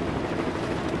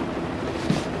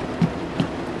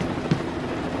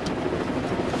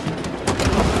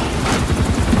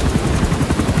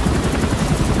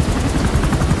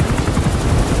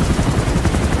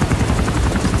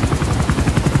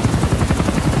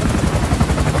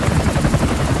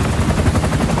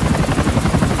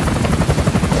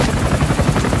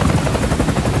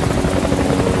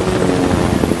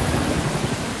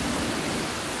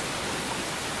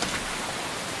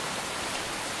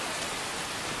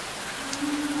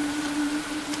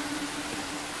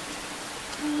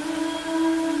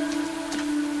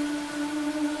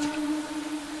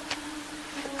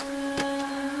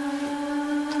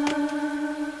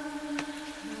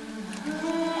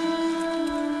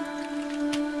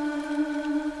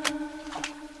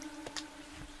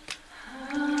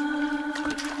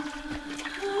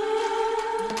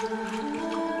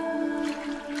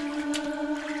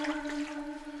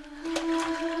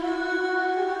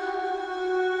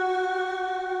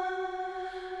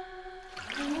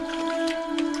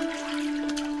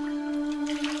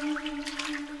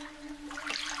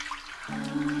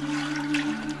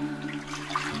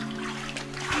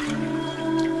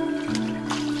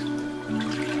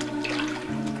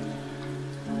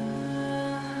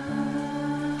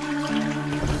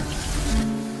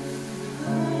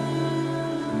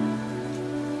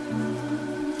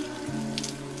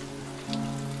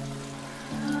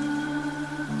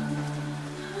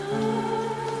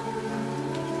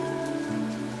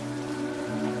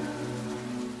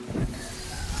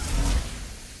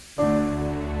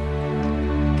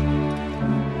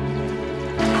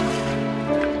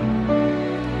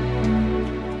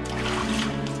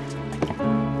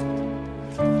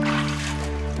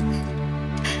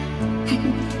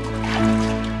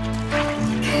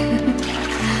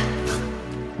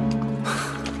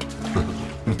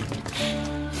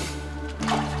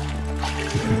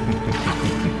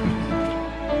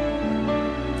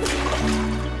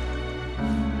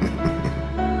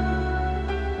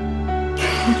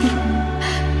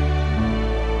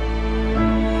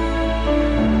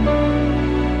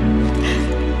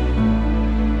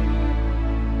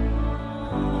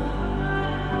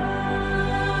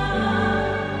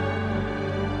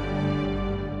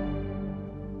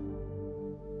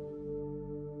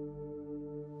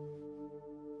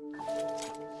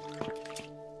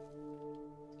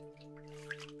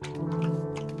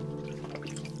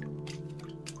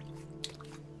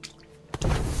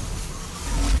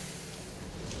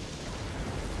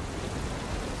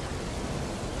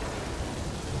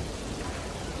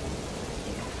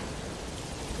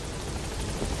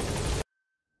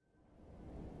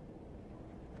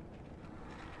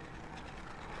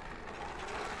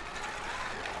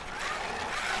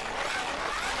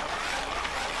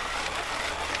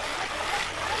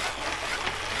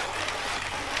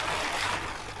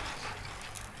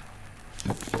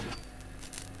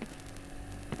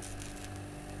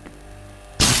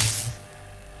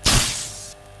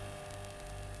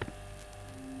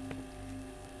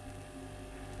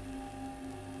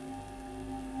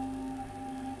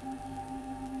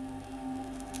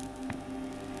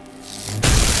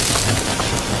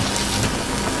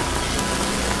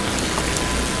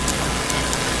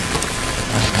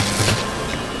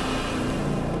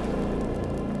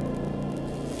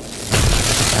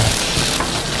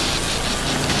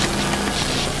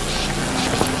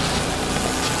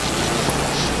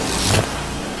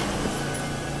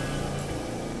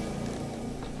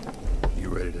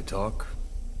 Talk?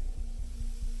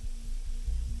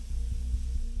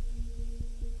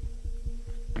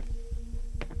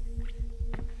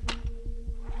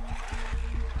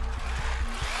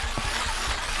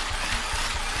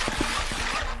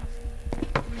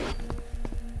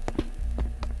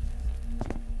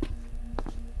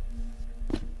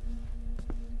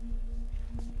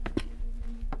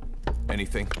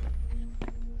 Anything?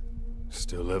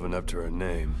 Still living up to her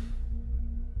name.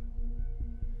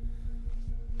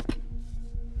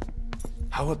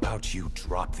 How about you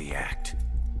drop the act?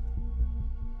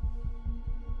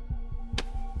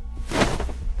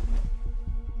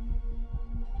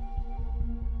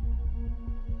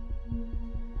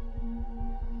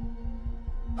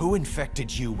 Who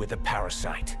infected you with a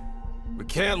parasite? We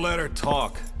can't let her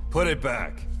talk. Put it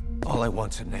back. All I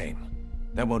want's a name.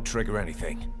 That won't trigger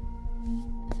anything.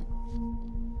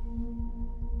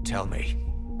 Tell me.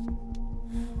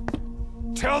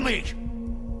 Tell me!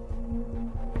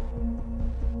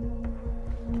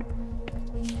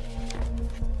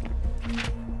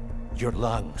 Your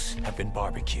lungs have been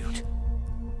barbecued.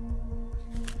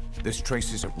 There's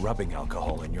traces of rubbing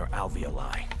alcohol in your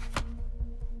alveoli.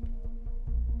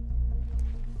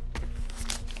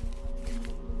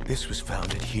 This was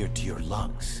found adhered to your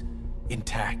lungs,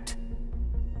 intact.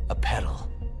 A petal.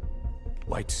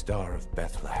 White Star of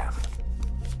Bethlehem.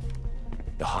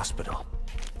 The hospital.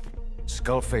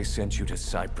 Skullface sent you to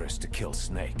Cyprus to kill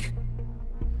Snake.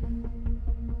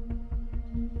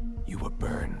 You were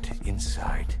burned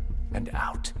inside and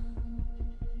out.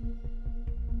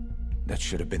 That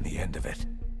should have been the end of it.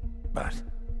 But,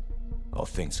 all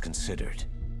things considered,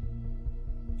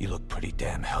 you look pretty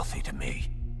damn healthy to me.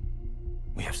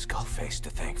 We have Skullface to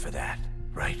thank for that,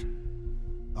 right?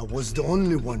 I was the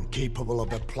only one capable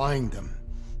of applying them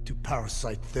to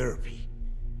parasite therapy.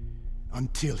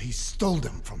 Until he stole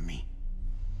them from me.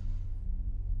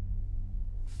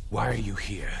 Why are you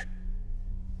here?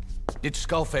 Did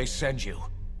Skullface send you?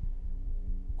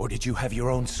 Or did you have your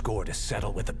own score to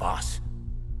settle with the boss?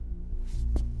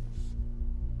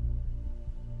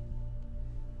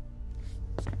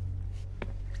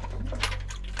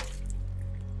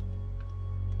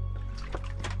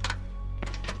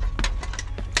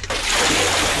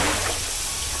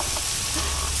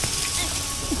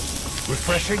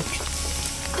 Refreshing?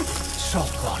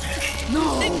 Salt water.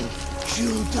 No!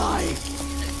 She'll die!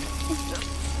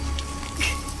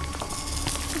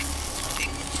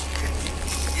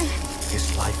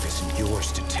 His life isn't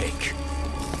yours to take.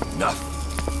 Enough.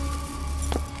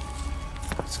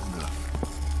 That's enough.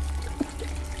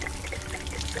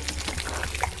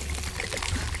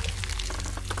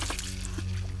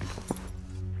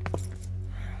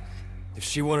 If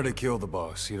she wanted to kill the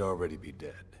boss, he'd already be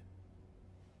dead.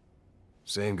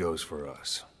 Same goes for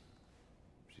us.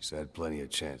 She's had plenty of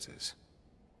chances.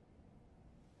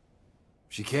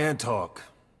 She can talk.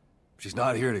 She's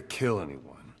not here to kill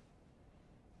anyone.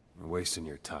 You're wasting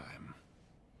your time.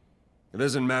 It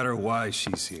doesn't matter why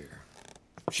she's here.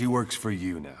 She works for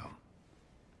you now.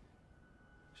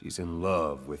 She's in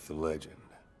love with the legend.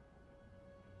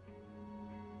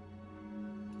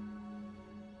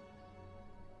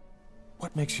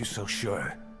 What makes you so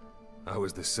sure? I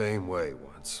was the same way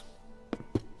once.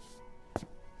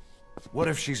 What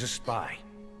if she's a spy?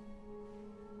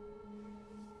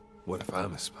 What if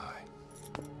I'm a spy?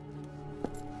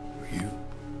 Or you?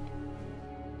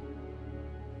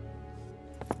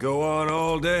 Go on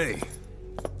all day.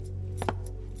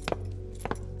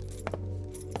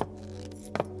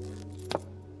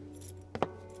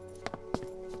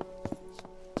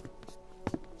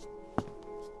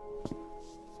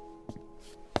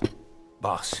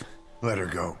 Boss. Let her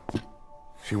go.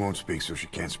 She won't speak, so she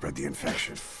can't spread the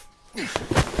infection.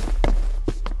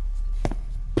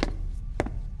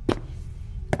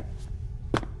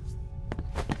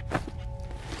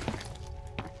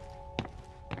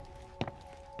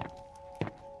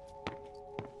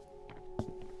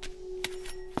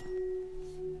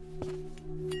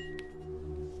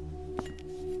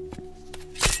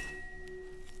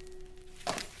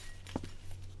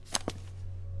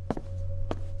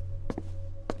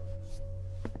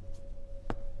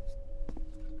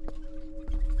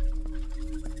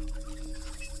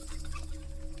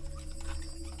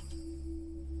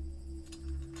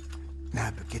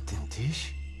 Nabegetten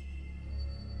Tisch?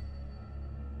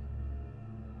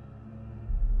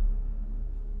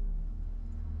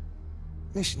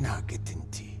 مش ناقة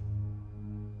انتي.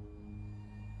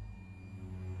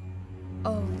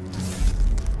 Oh.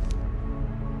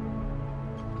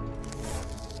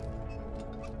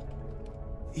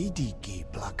 إيديكي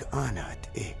بلاك آنات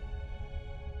إيه.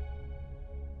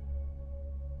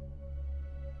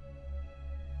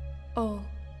 Oh.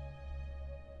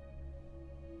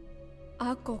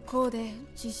 Ako kode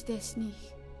jisdesni.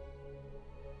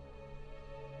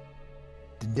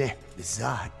 دنه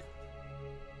بالزاد.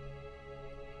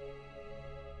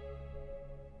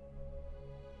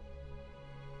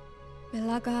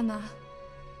 Belagana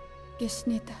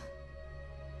gesnita.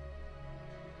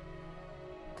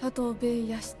 Katobe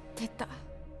yasteta.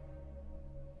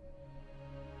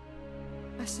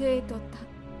 Asetota.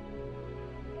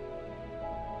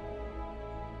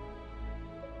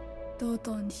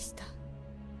 Dodoにした。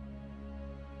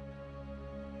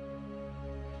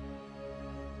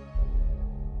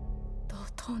ド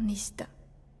ドにした。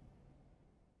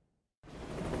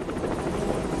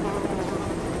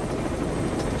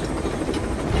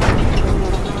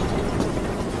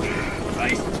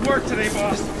Nice work today,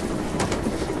 boss.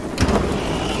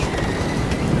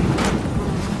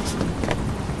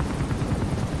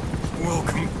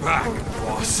 Welcome back,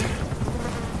 boss.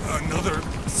 Another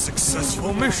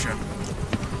successful mission.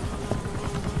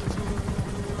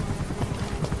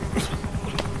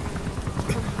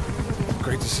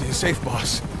 Great to see you safe,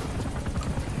 boss.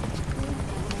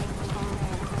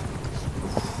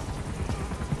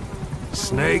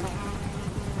 Snake,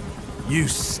 you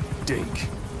stink.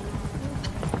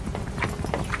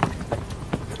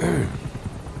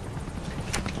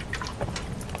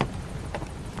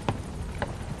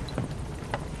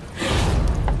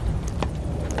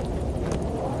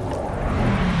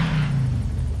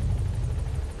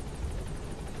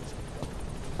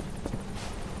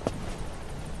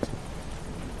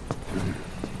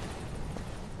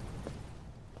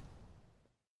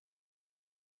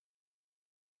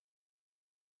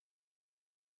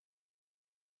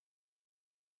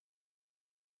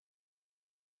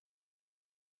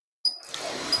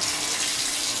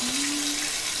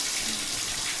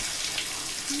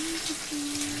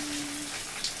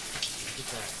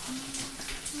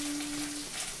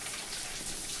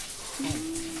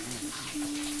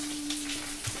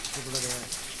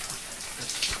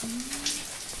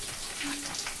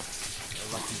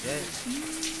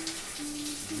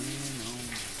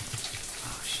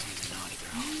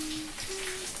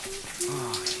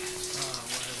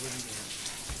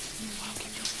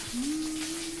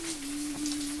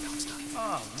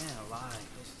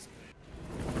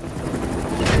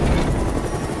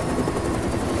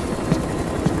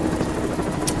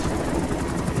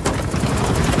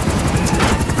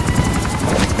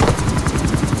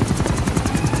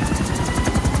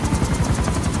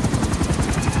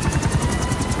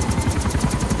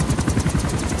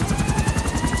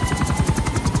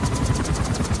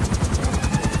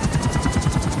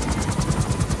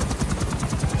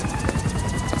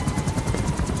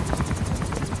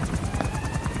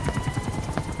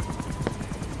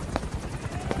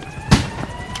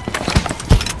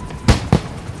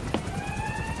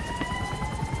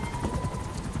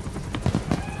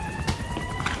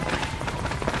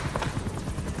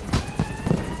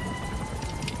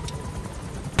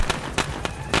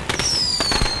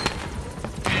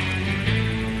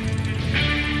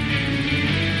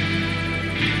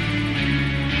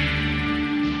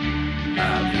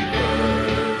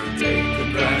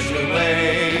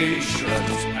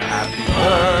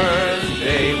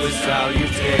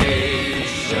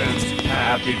 salutations.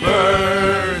 Happy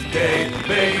birthday,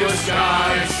 may your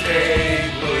skies stay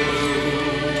blue.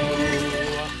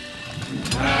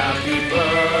 Happy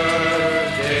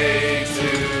birthday to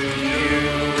you.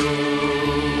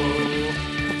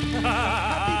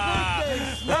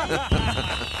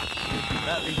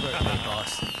 Happy birthday,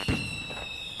 boss.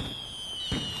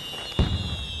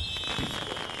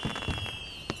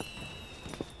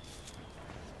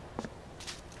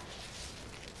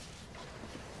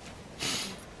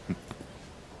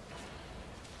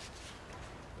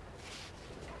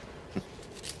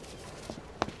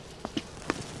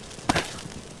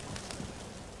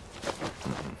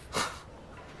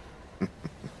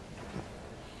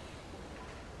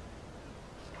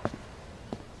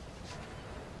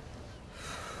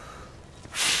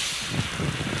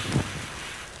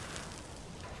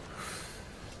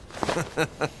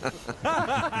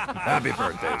 Happy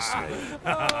birthday, Snake.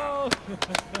 Oh.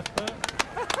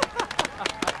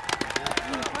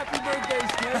 Happy birthday,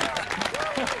 Snake.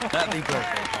 Happy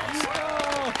birthday, boss.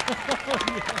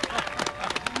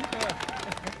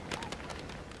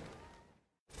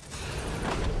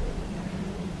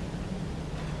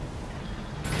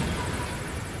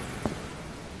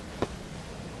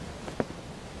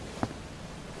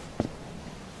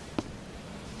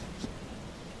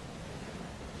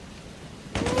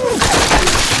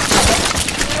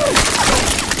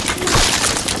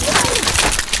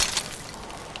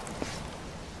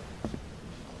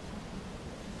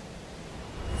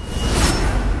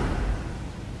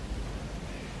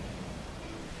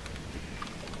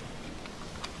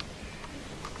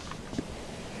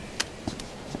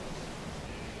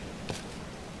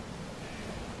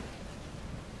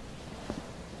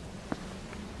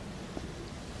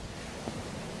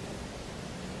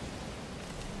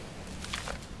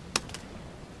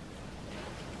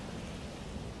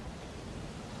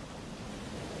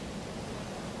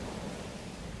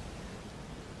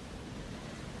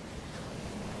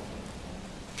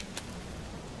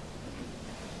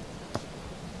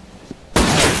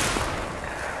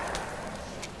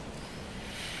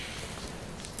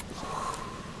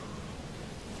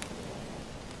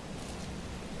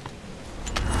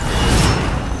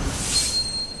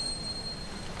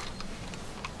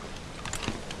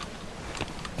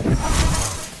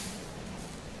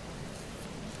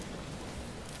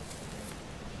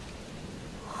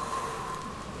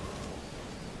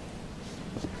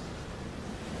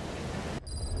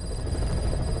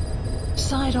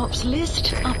 Side ops list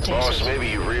updated. Boss, maybe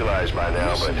you realize by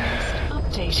now, but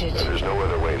updated. There's no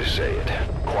other way to say it.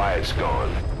 Quiet's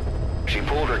gone. She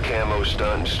pulled her camo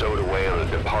stun and stowed away on a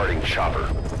departing chopper.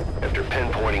 After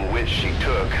pinpointing which she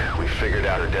took, we figured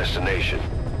out her destination.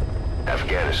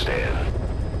 Afghanistan.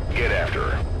 Get after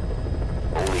her.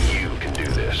 Only you can do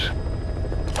this.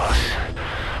 Boss,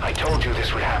 I told you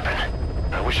this would happen.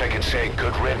 I wish I could say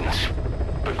good riddance,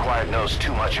 but Quiet knows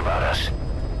too much about us.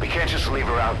 We can't just leave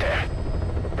her out there.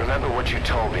 Remember what you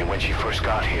told me when she first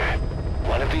got here.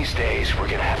 One of these days, we're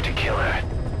gonna have to kill her.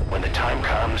 When the time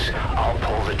comes, I'll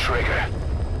pull the trigger.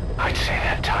 I'd say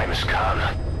that time has come.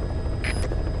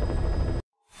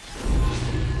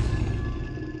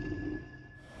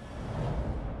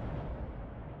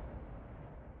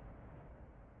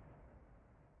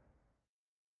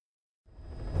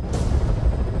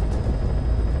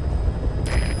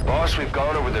 Boss, we've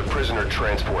gone over the prisoner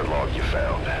transport log you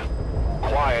found.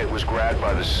 Quiet was grabbed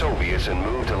by the Soviets and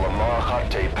moved to Lamar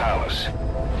Khatte Palace.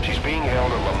 She's being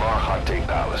held at Lamar Khatte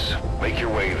Palace. Make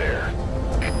your way there.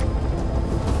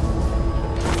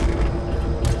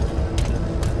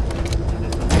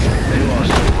 They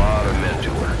lost a lot of men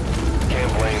to her.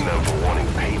 Can't blame them for wanting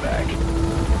payback.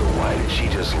 But why did she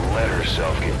just let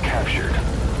herself get captured?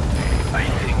 I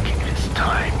think it's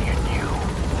time you knew.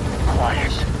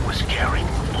 Quiet was carrying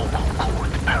vocal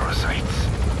cord parasites.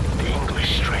 The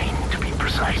English strain, to be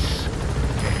precise.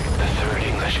 The third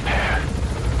English pair.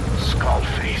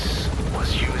 Skullface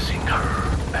was using her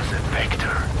as a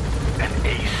vector, an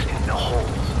ace in the hole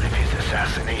if his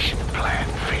assassination plan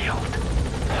failed.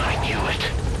 I knew it,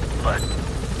 but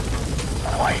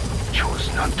Quiet chose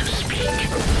not to speak.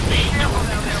 She told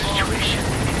me the situation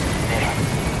in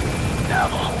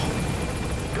Navajo,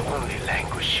 the only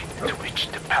language to which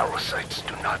the parasites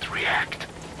do not react.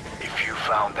 If you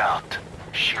found out,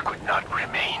 she could not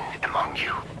remain among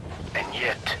you. And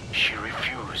yet, she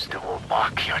refused the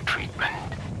Wolbachia treatment.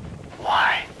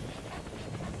 Why?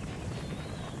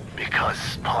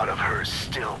 Because part of her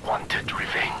still wanted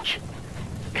revenge.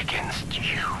 Against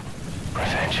you.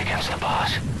 Revenge against the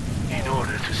boss? In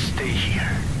order to stay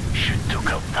here, she took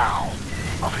a vow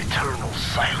of eternal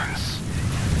silence.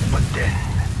 But then,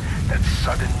 That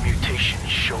sudden mutation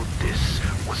showed this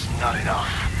was not enough.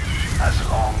 As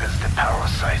long as the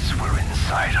parasites were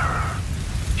inside her,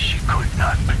 she could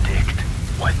not predict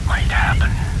what might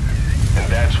happen. And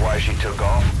that's why she took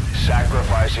off?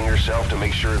 Sacrificing herself to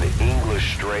make sure the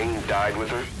English strain died with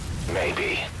her?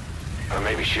 Maybe. Or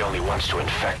maybe she only wants to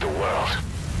infect the world.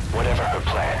 Whatever her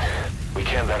plan, we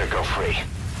can't let her go free.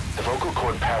 The vocal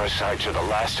cord parasites are the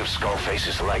last of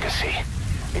Skullface's legacy.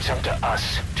 It's up to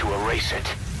us to erase it.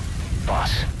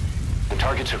 Boss, the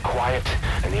targets are Quiet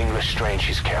and the English strain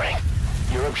she's carrying.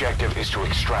 Your objective is to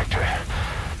extract her.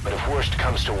 But if worst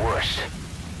comes to worst,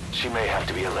 she may have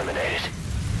to be eliminated.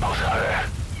 Both her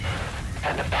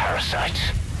and the parasites.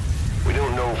 We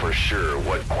don't know for sure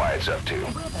what Quiet's up to,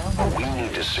 but we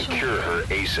need to secure her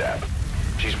ASAP.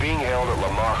 She's being held at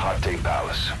Lamar Hate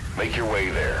Palace. Make your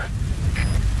way there.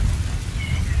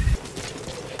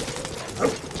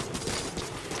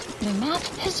 The map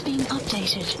has been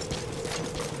updated.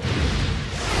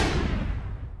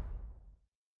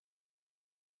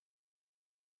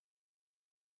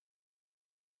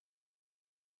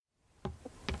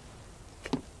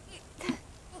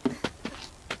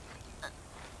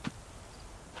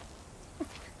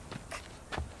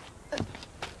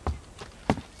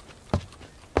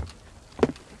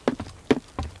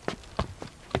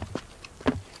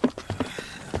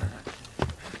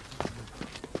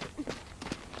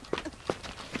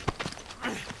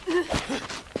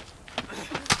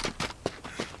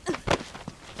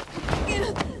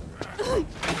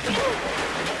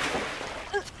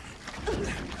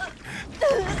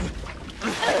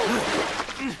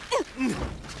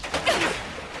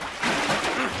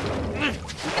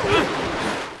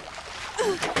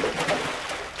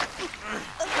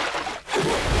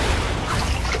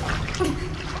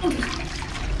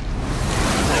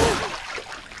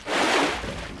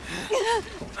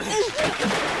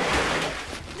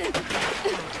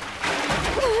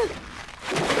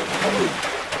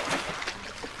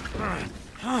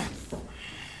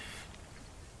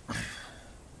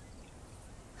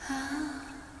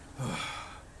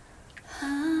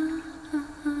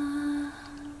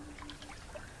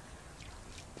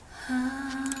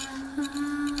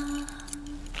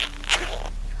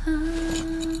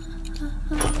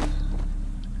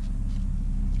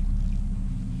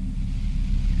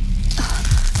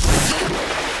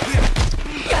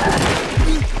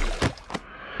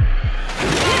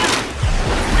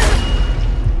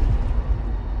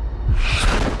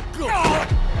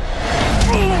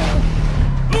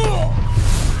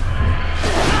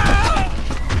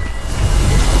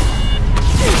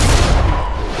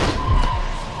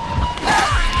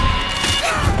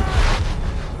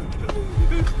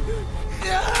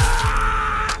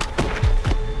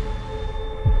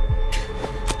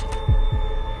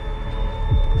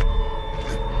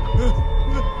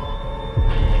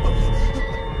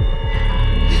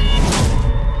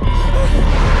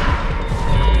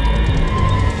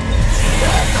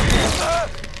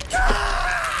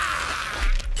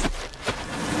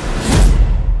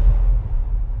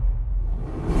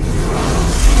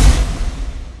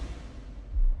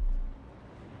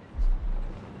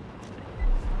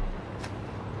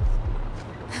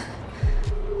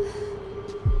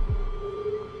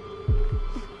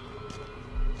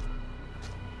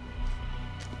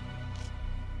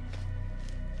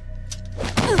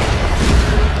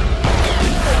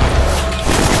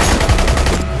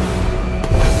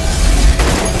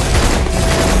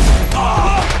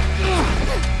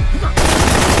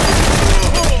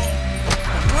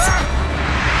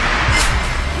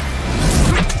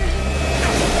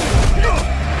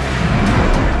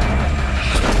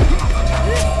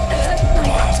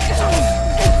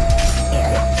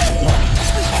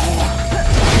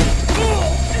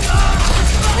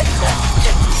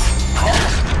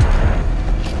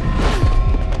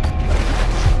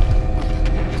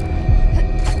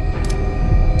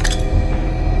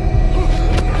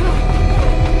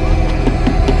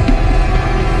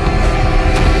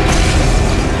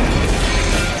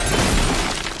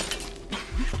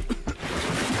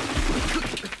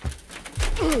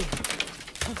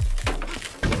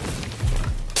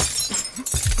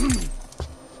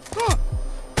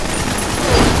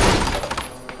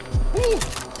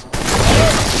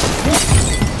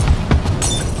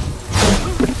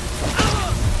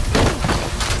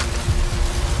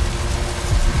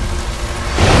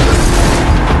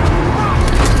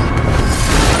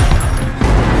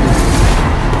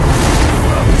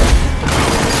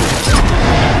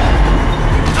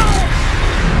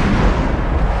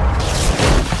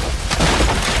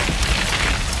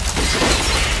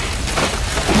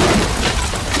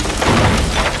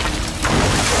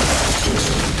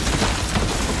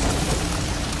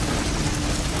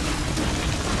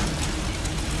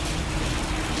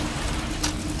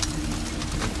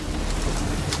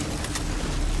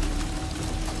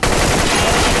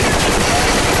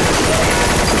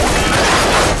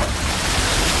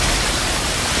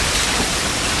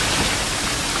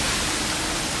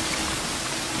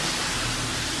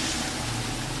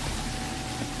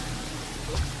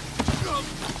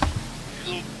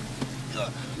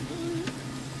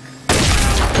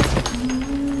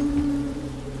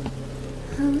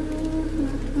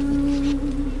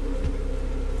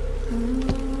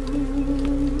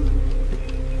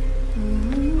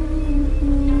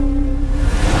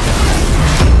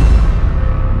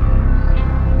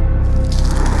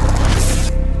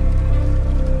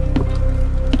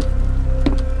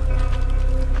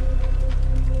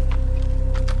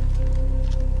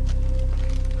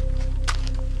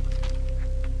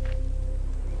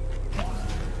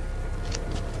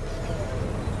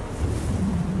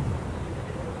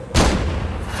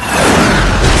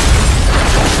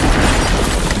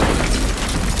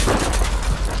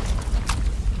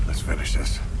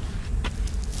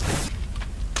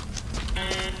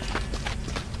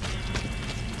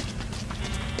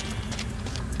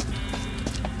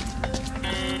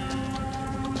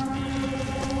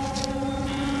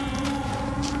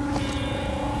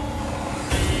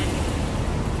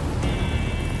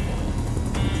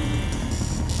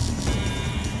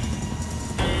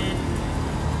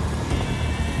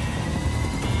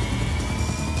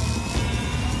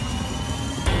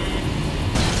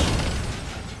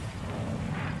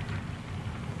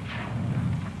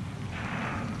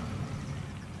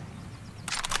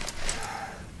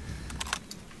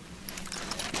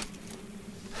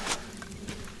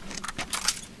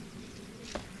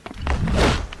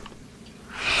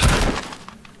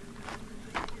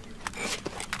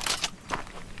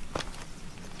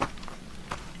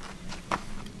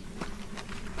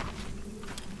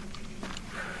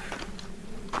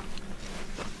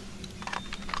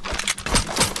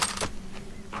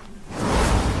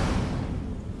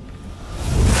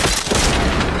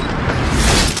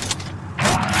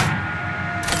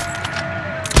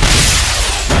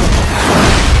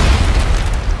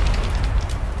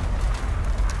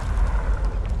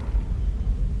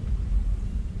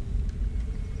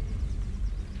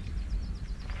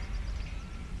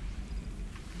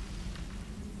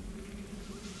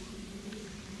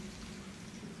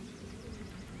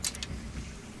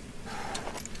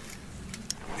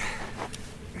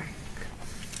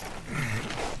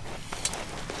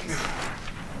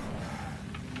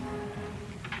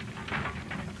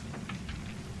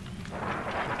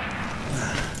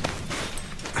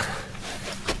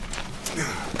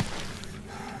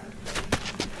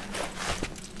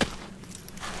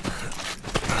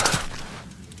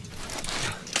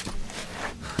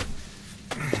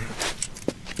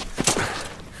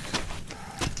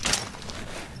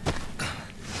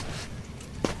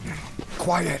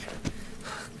 Quiet.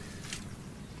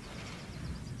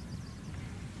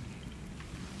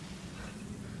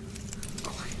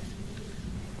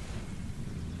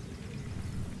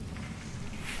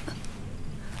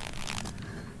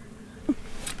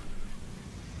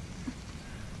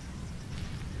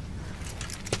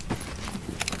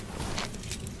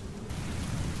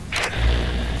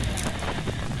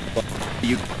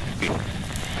 You.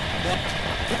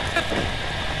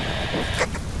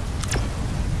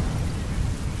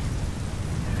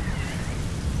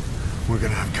 We're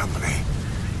gonna have company.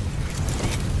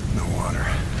 No water,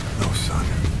 no sun.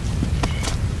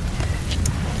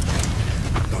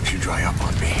 Don't you dry up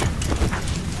on me.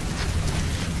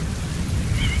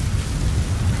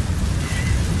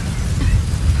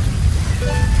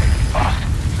 Boss,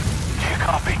 do you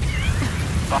copy?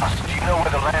 Boss, do you know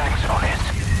where the landing zone is?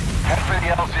 Head for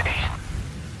the LZ.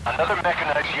 Another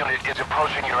mechanized unit is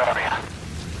approaching your area.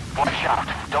 Watch out.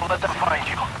 Don't let them find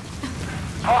you.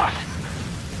 Boss!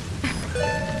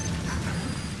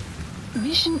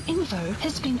 Mission info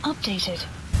has been updated.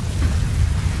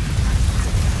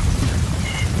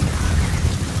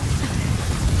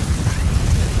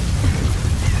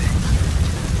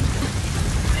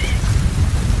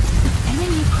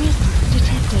 Enemy presence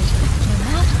detected. The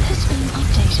map has been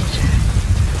updated.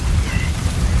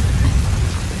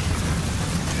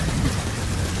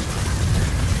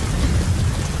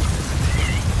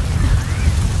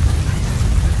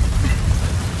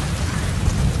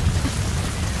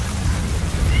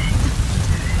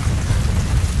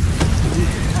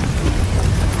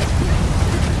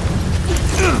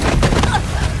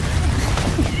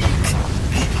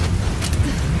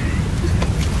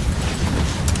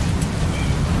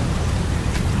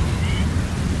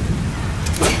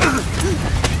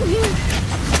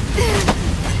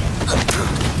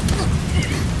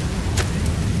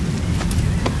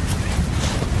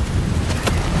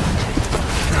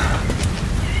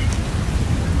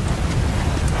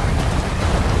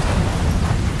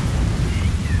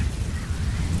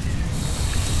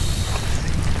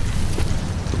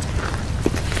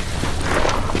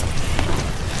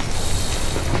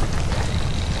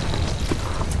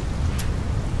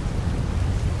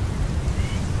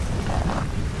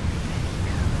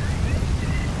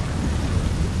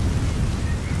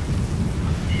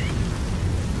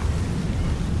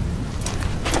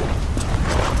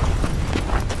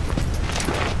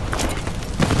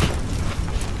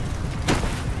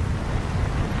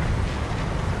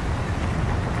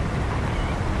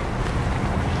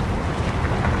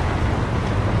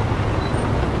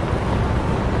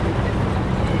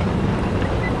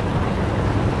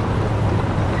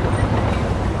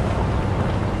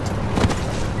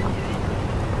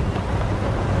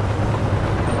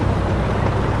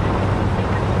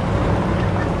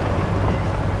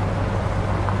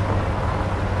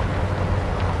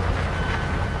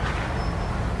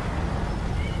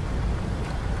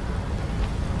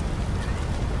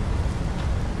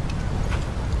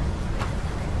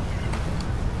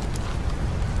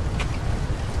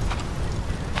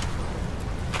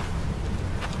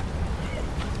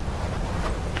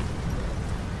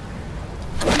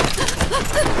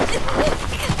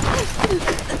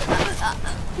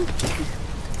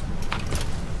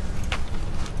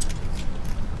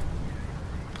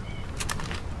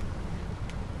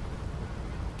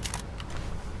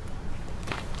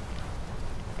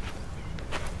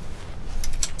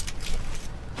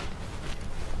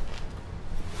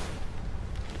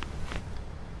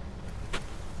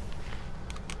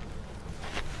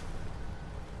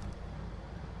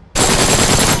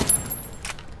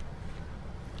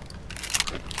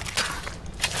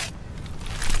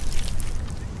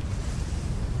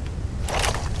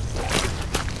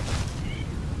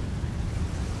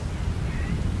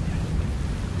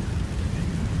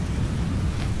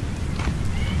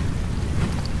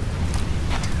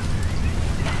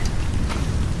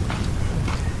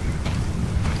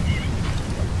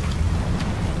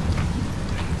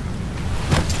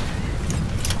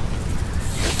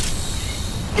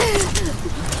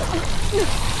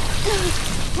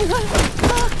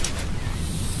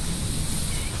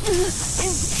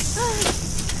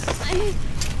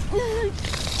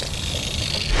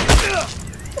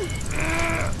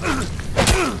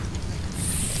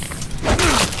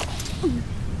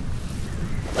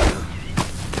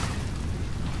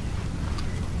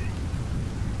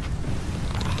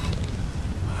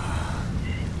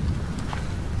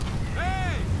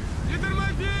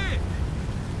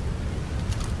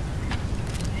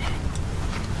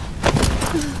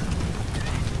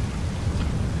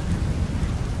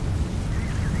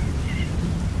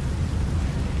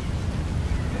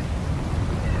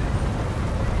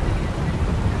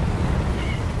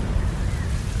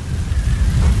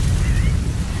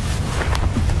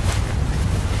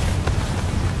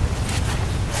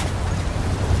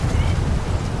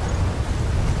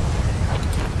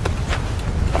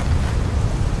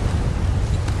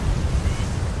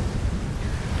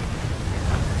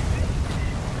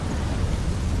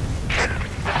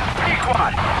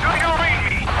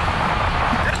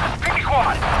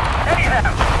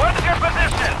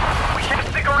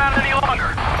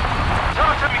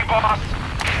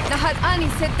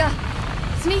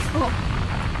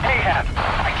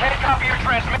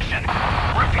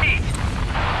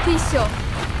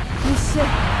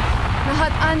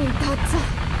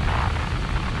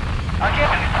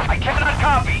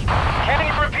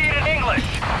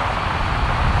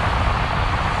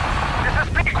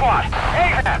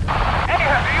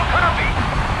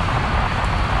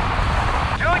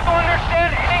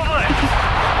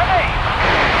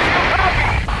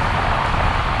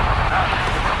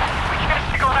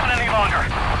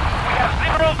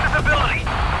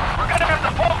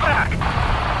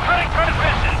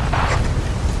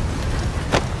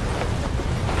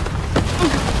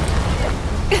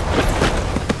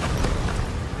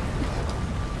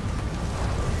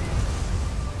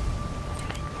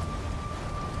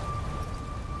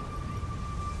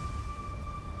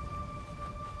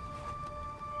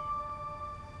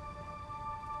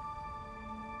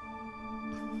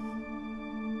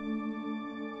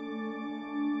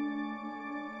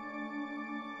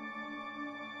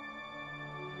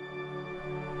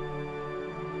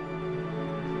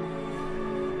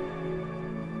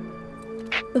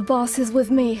 The boss is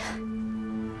with me.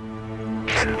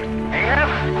 Ahab?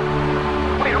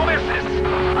 Wait, who is this?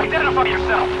 Identify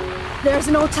yourself! There's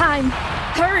no time.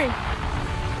 Hurry!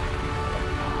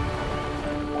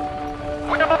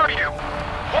 Where are you?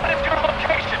 What is your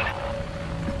location?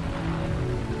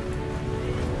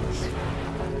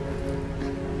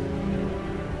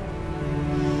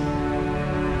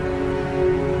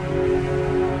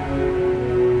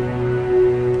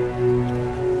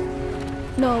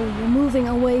 No, you're moving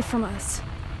away from us.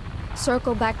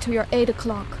 Circle back to your 8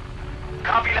 o'clock.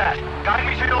 Copy that. Guide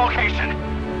me to your location.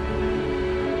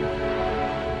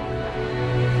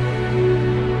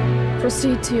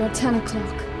 Proceed to your 10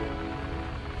 o'clock.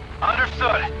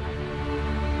 Understood.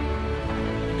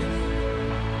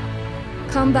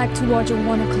 Come back towards your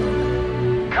 1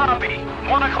 o'clock. Copy.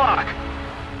 1 o'clock.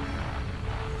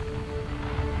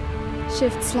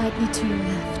 Shift slightly to your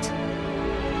left.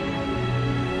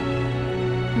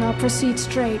 Now proceed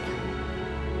straight.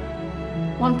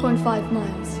 1.5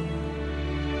 miles.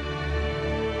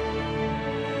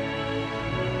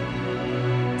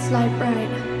 Slide right.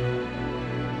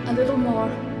 A little more.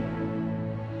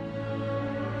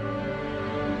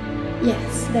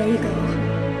 Yes, there you go.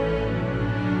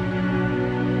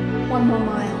 1 more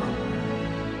mile.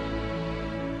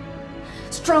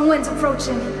 Strong winds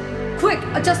approaching. Quick,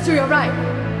 adjust to your right.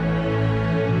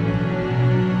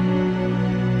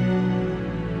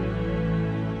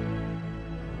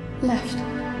 Left.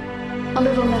 A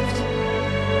little left.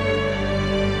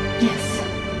 Yes.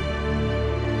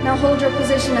 Now hold your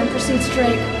position and proceed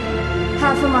straight.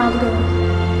 Half a mile to go.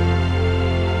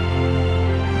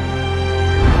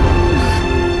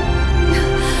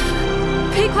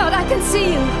 Pequod, I can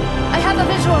see you. I have a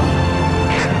visual.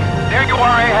 There you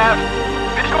are, Ahab.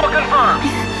 Visual confirmed.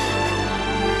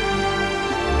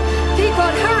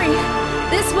 Pequod, hurry!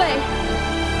 This way.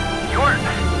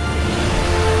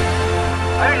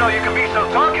 I didn't know you could be so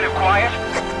talkative, Quiet.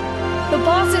 The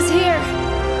boss is here.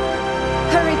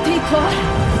 Hurry, Pequod.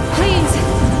 Please.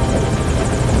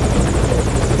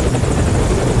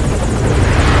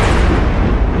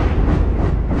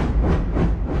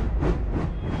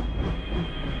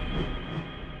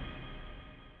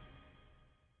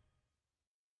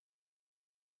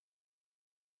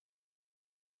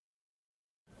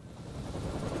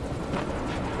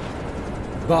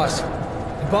 Boss.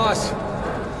 Boss!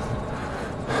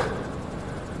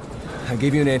 I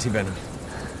gave you an anti-venom.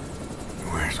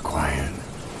 Where's Quiet?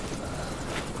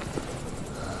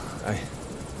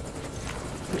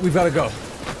 We've got to go.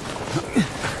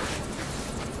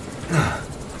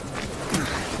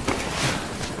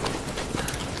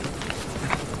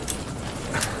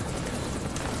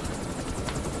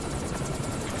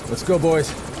 Let's go,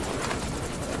 boys.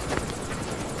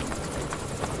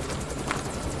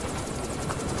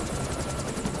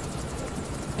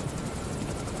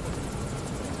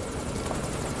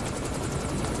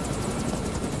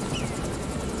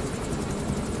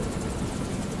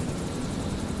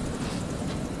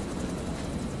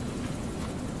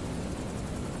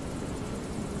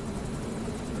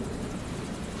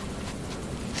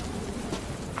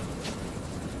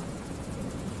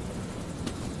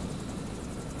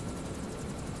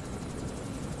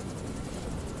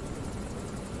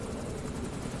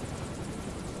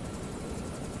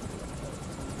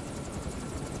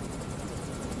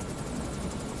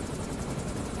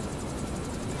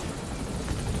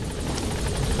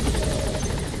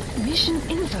 Mission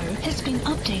info has been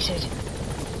updated.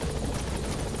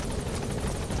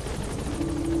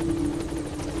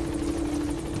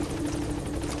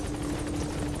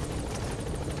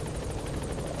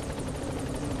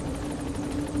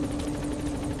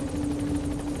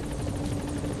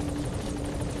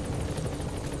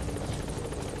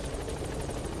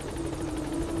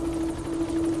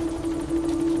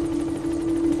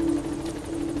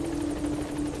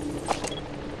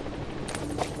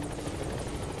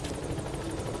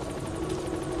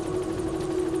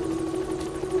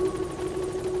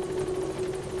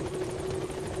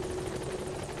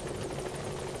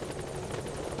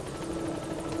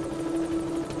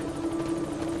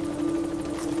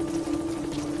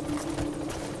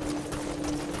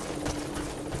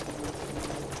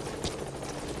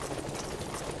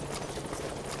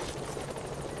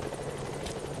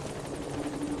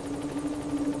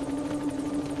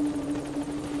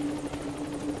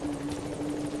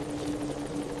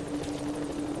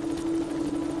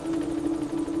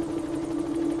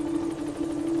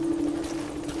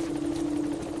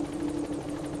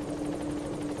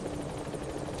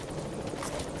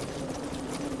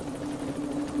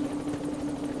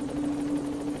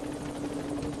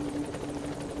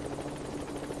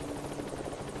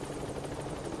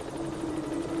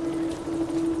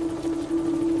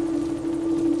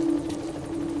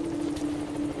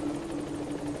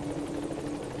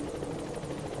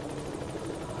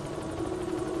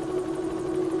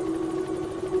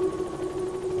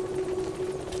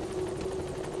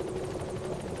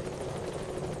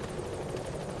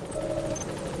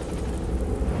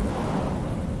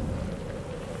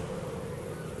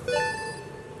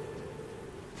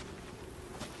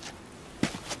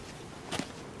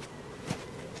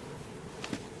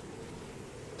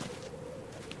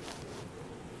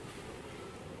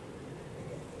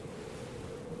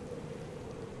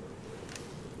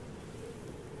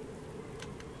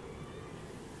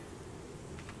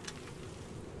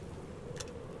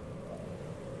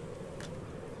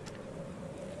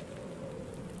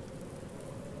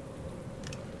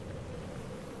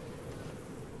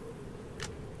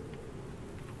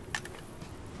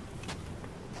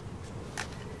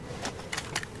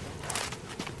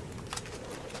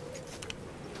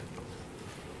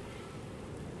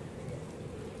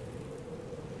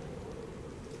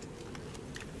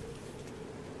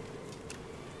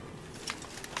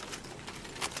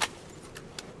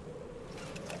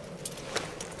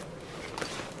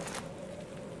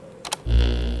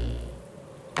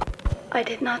 I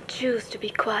did not choose to be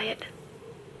quiet.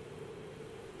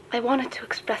 I wanted to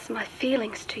express my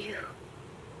feelings to you.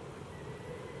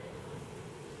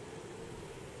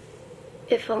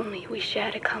 If only we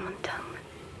shared a common tongue.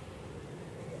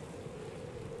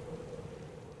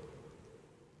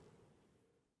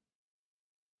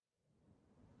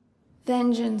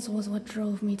 Vengeance was what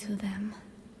drove me to them.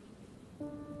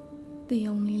 The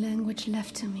only language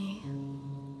left to me,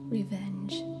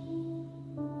 revenge.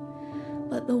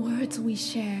 But the words we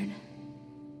shared,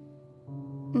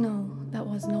 no, that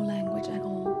was no language at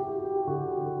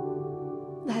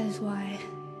all. That is why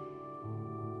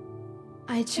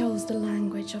I chose the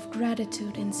language of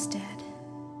gratitude instead,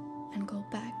 and go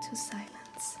back to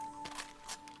silence.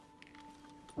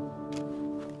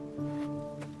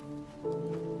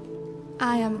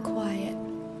 I am quiet.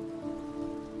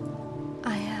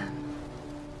 I am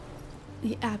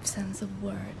the absence of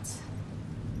words.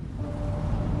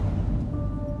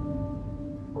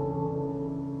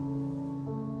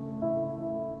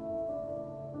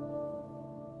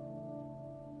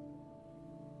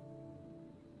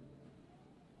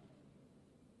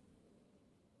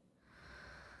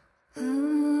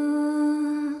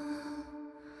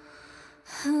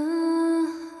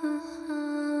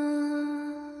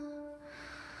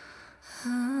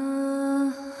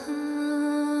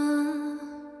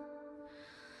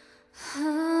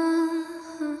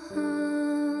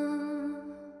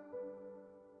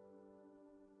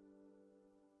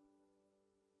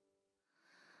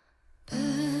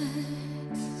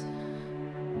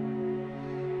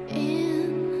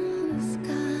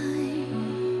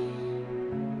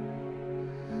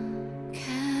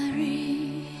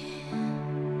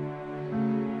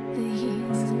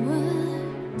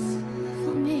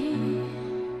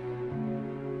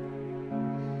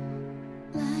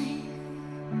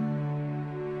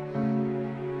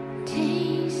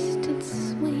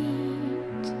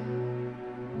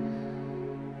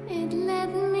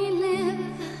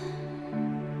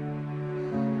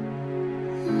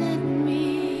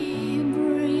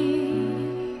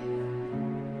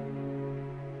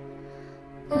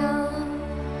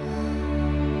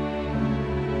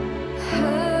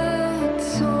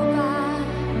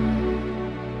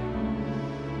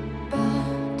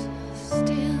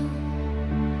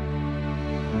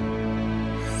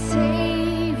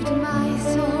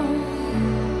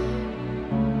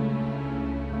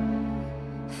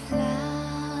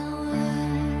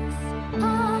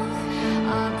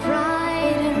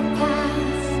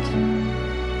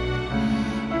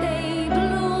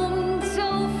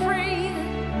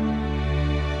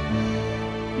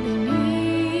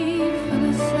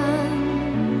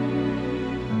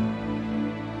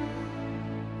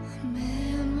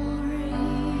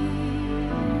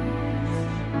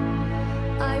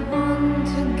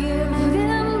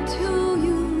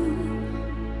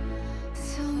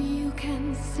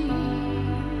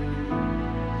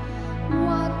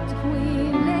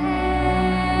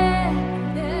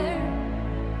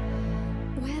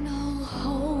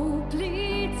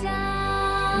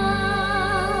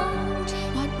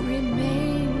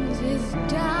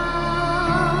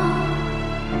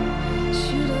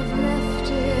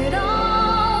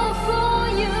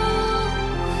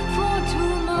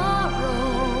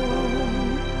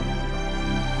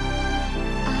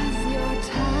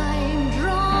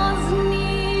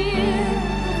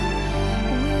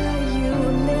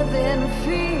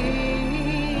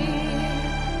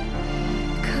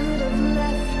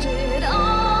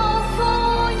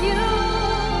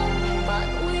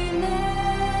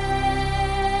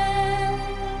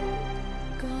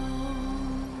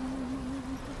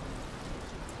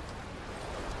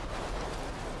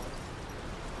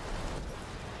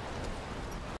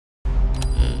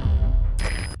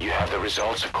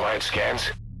 Results of quiet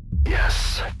scans?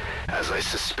 Yes, as I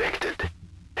suspected.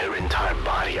 Her entire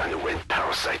body underwent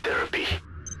parasite therapy.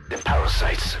 The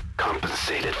parasites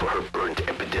compensated for her burnt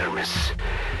epidermis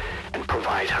and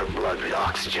provide her blood with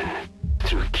oxygen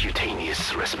through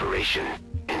cutaneous respiration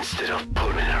instead of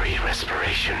pulmonary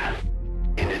respiration.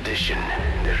 In addition,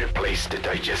 they replaced the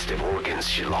digestive organs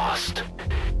she lost,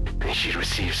 and she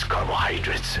receives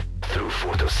carbohydrates through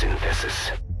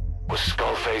photosynthesis. Was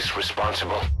Skullface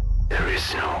responsible? There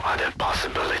is no other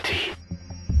possibility.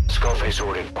 Skullface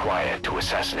ordered Quiet to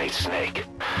assassinate Snake,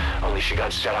 only she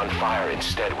got set on fire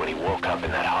instead when he woke up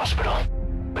in that hospital.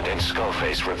 But then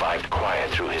Skullface revived Quiet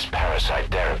through his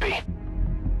parasite therapy,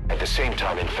 at the same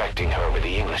time infecting her with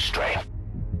the English strain.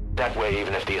 That way,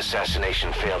 even if the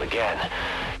assassination failed again,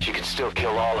 she could still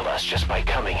kill all of us just by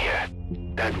coming here.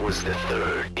 That was the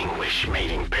third English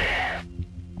mating pair.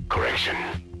 Correction,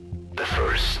 the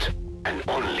first and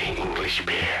only English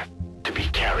pair to be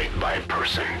carried by a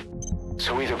person.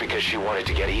 So either because she wanted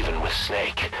to get even with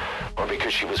Snake, or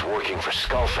because she was working for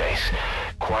Skullface,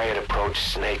 Quiet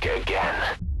approached Snake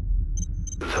again.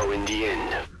 Though in the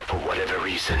end, for whatever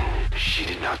reason, she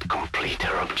did not complete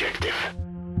her objective.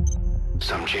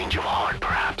 Some change of heart,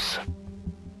 perhaps.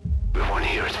 We won't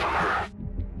hear it from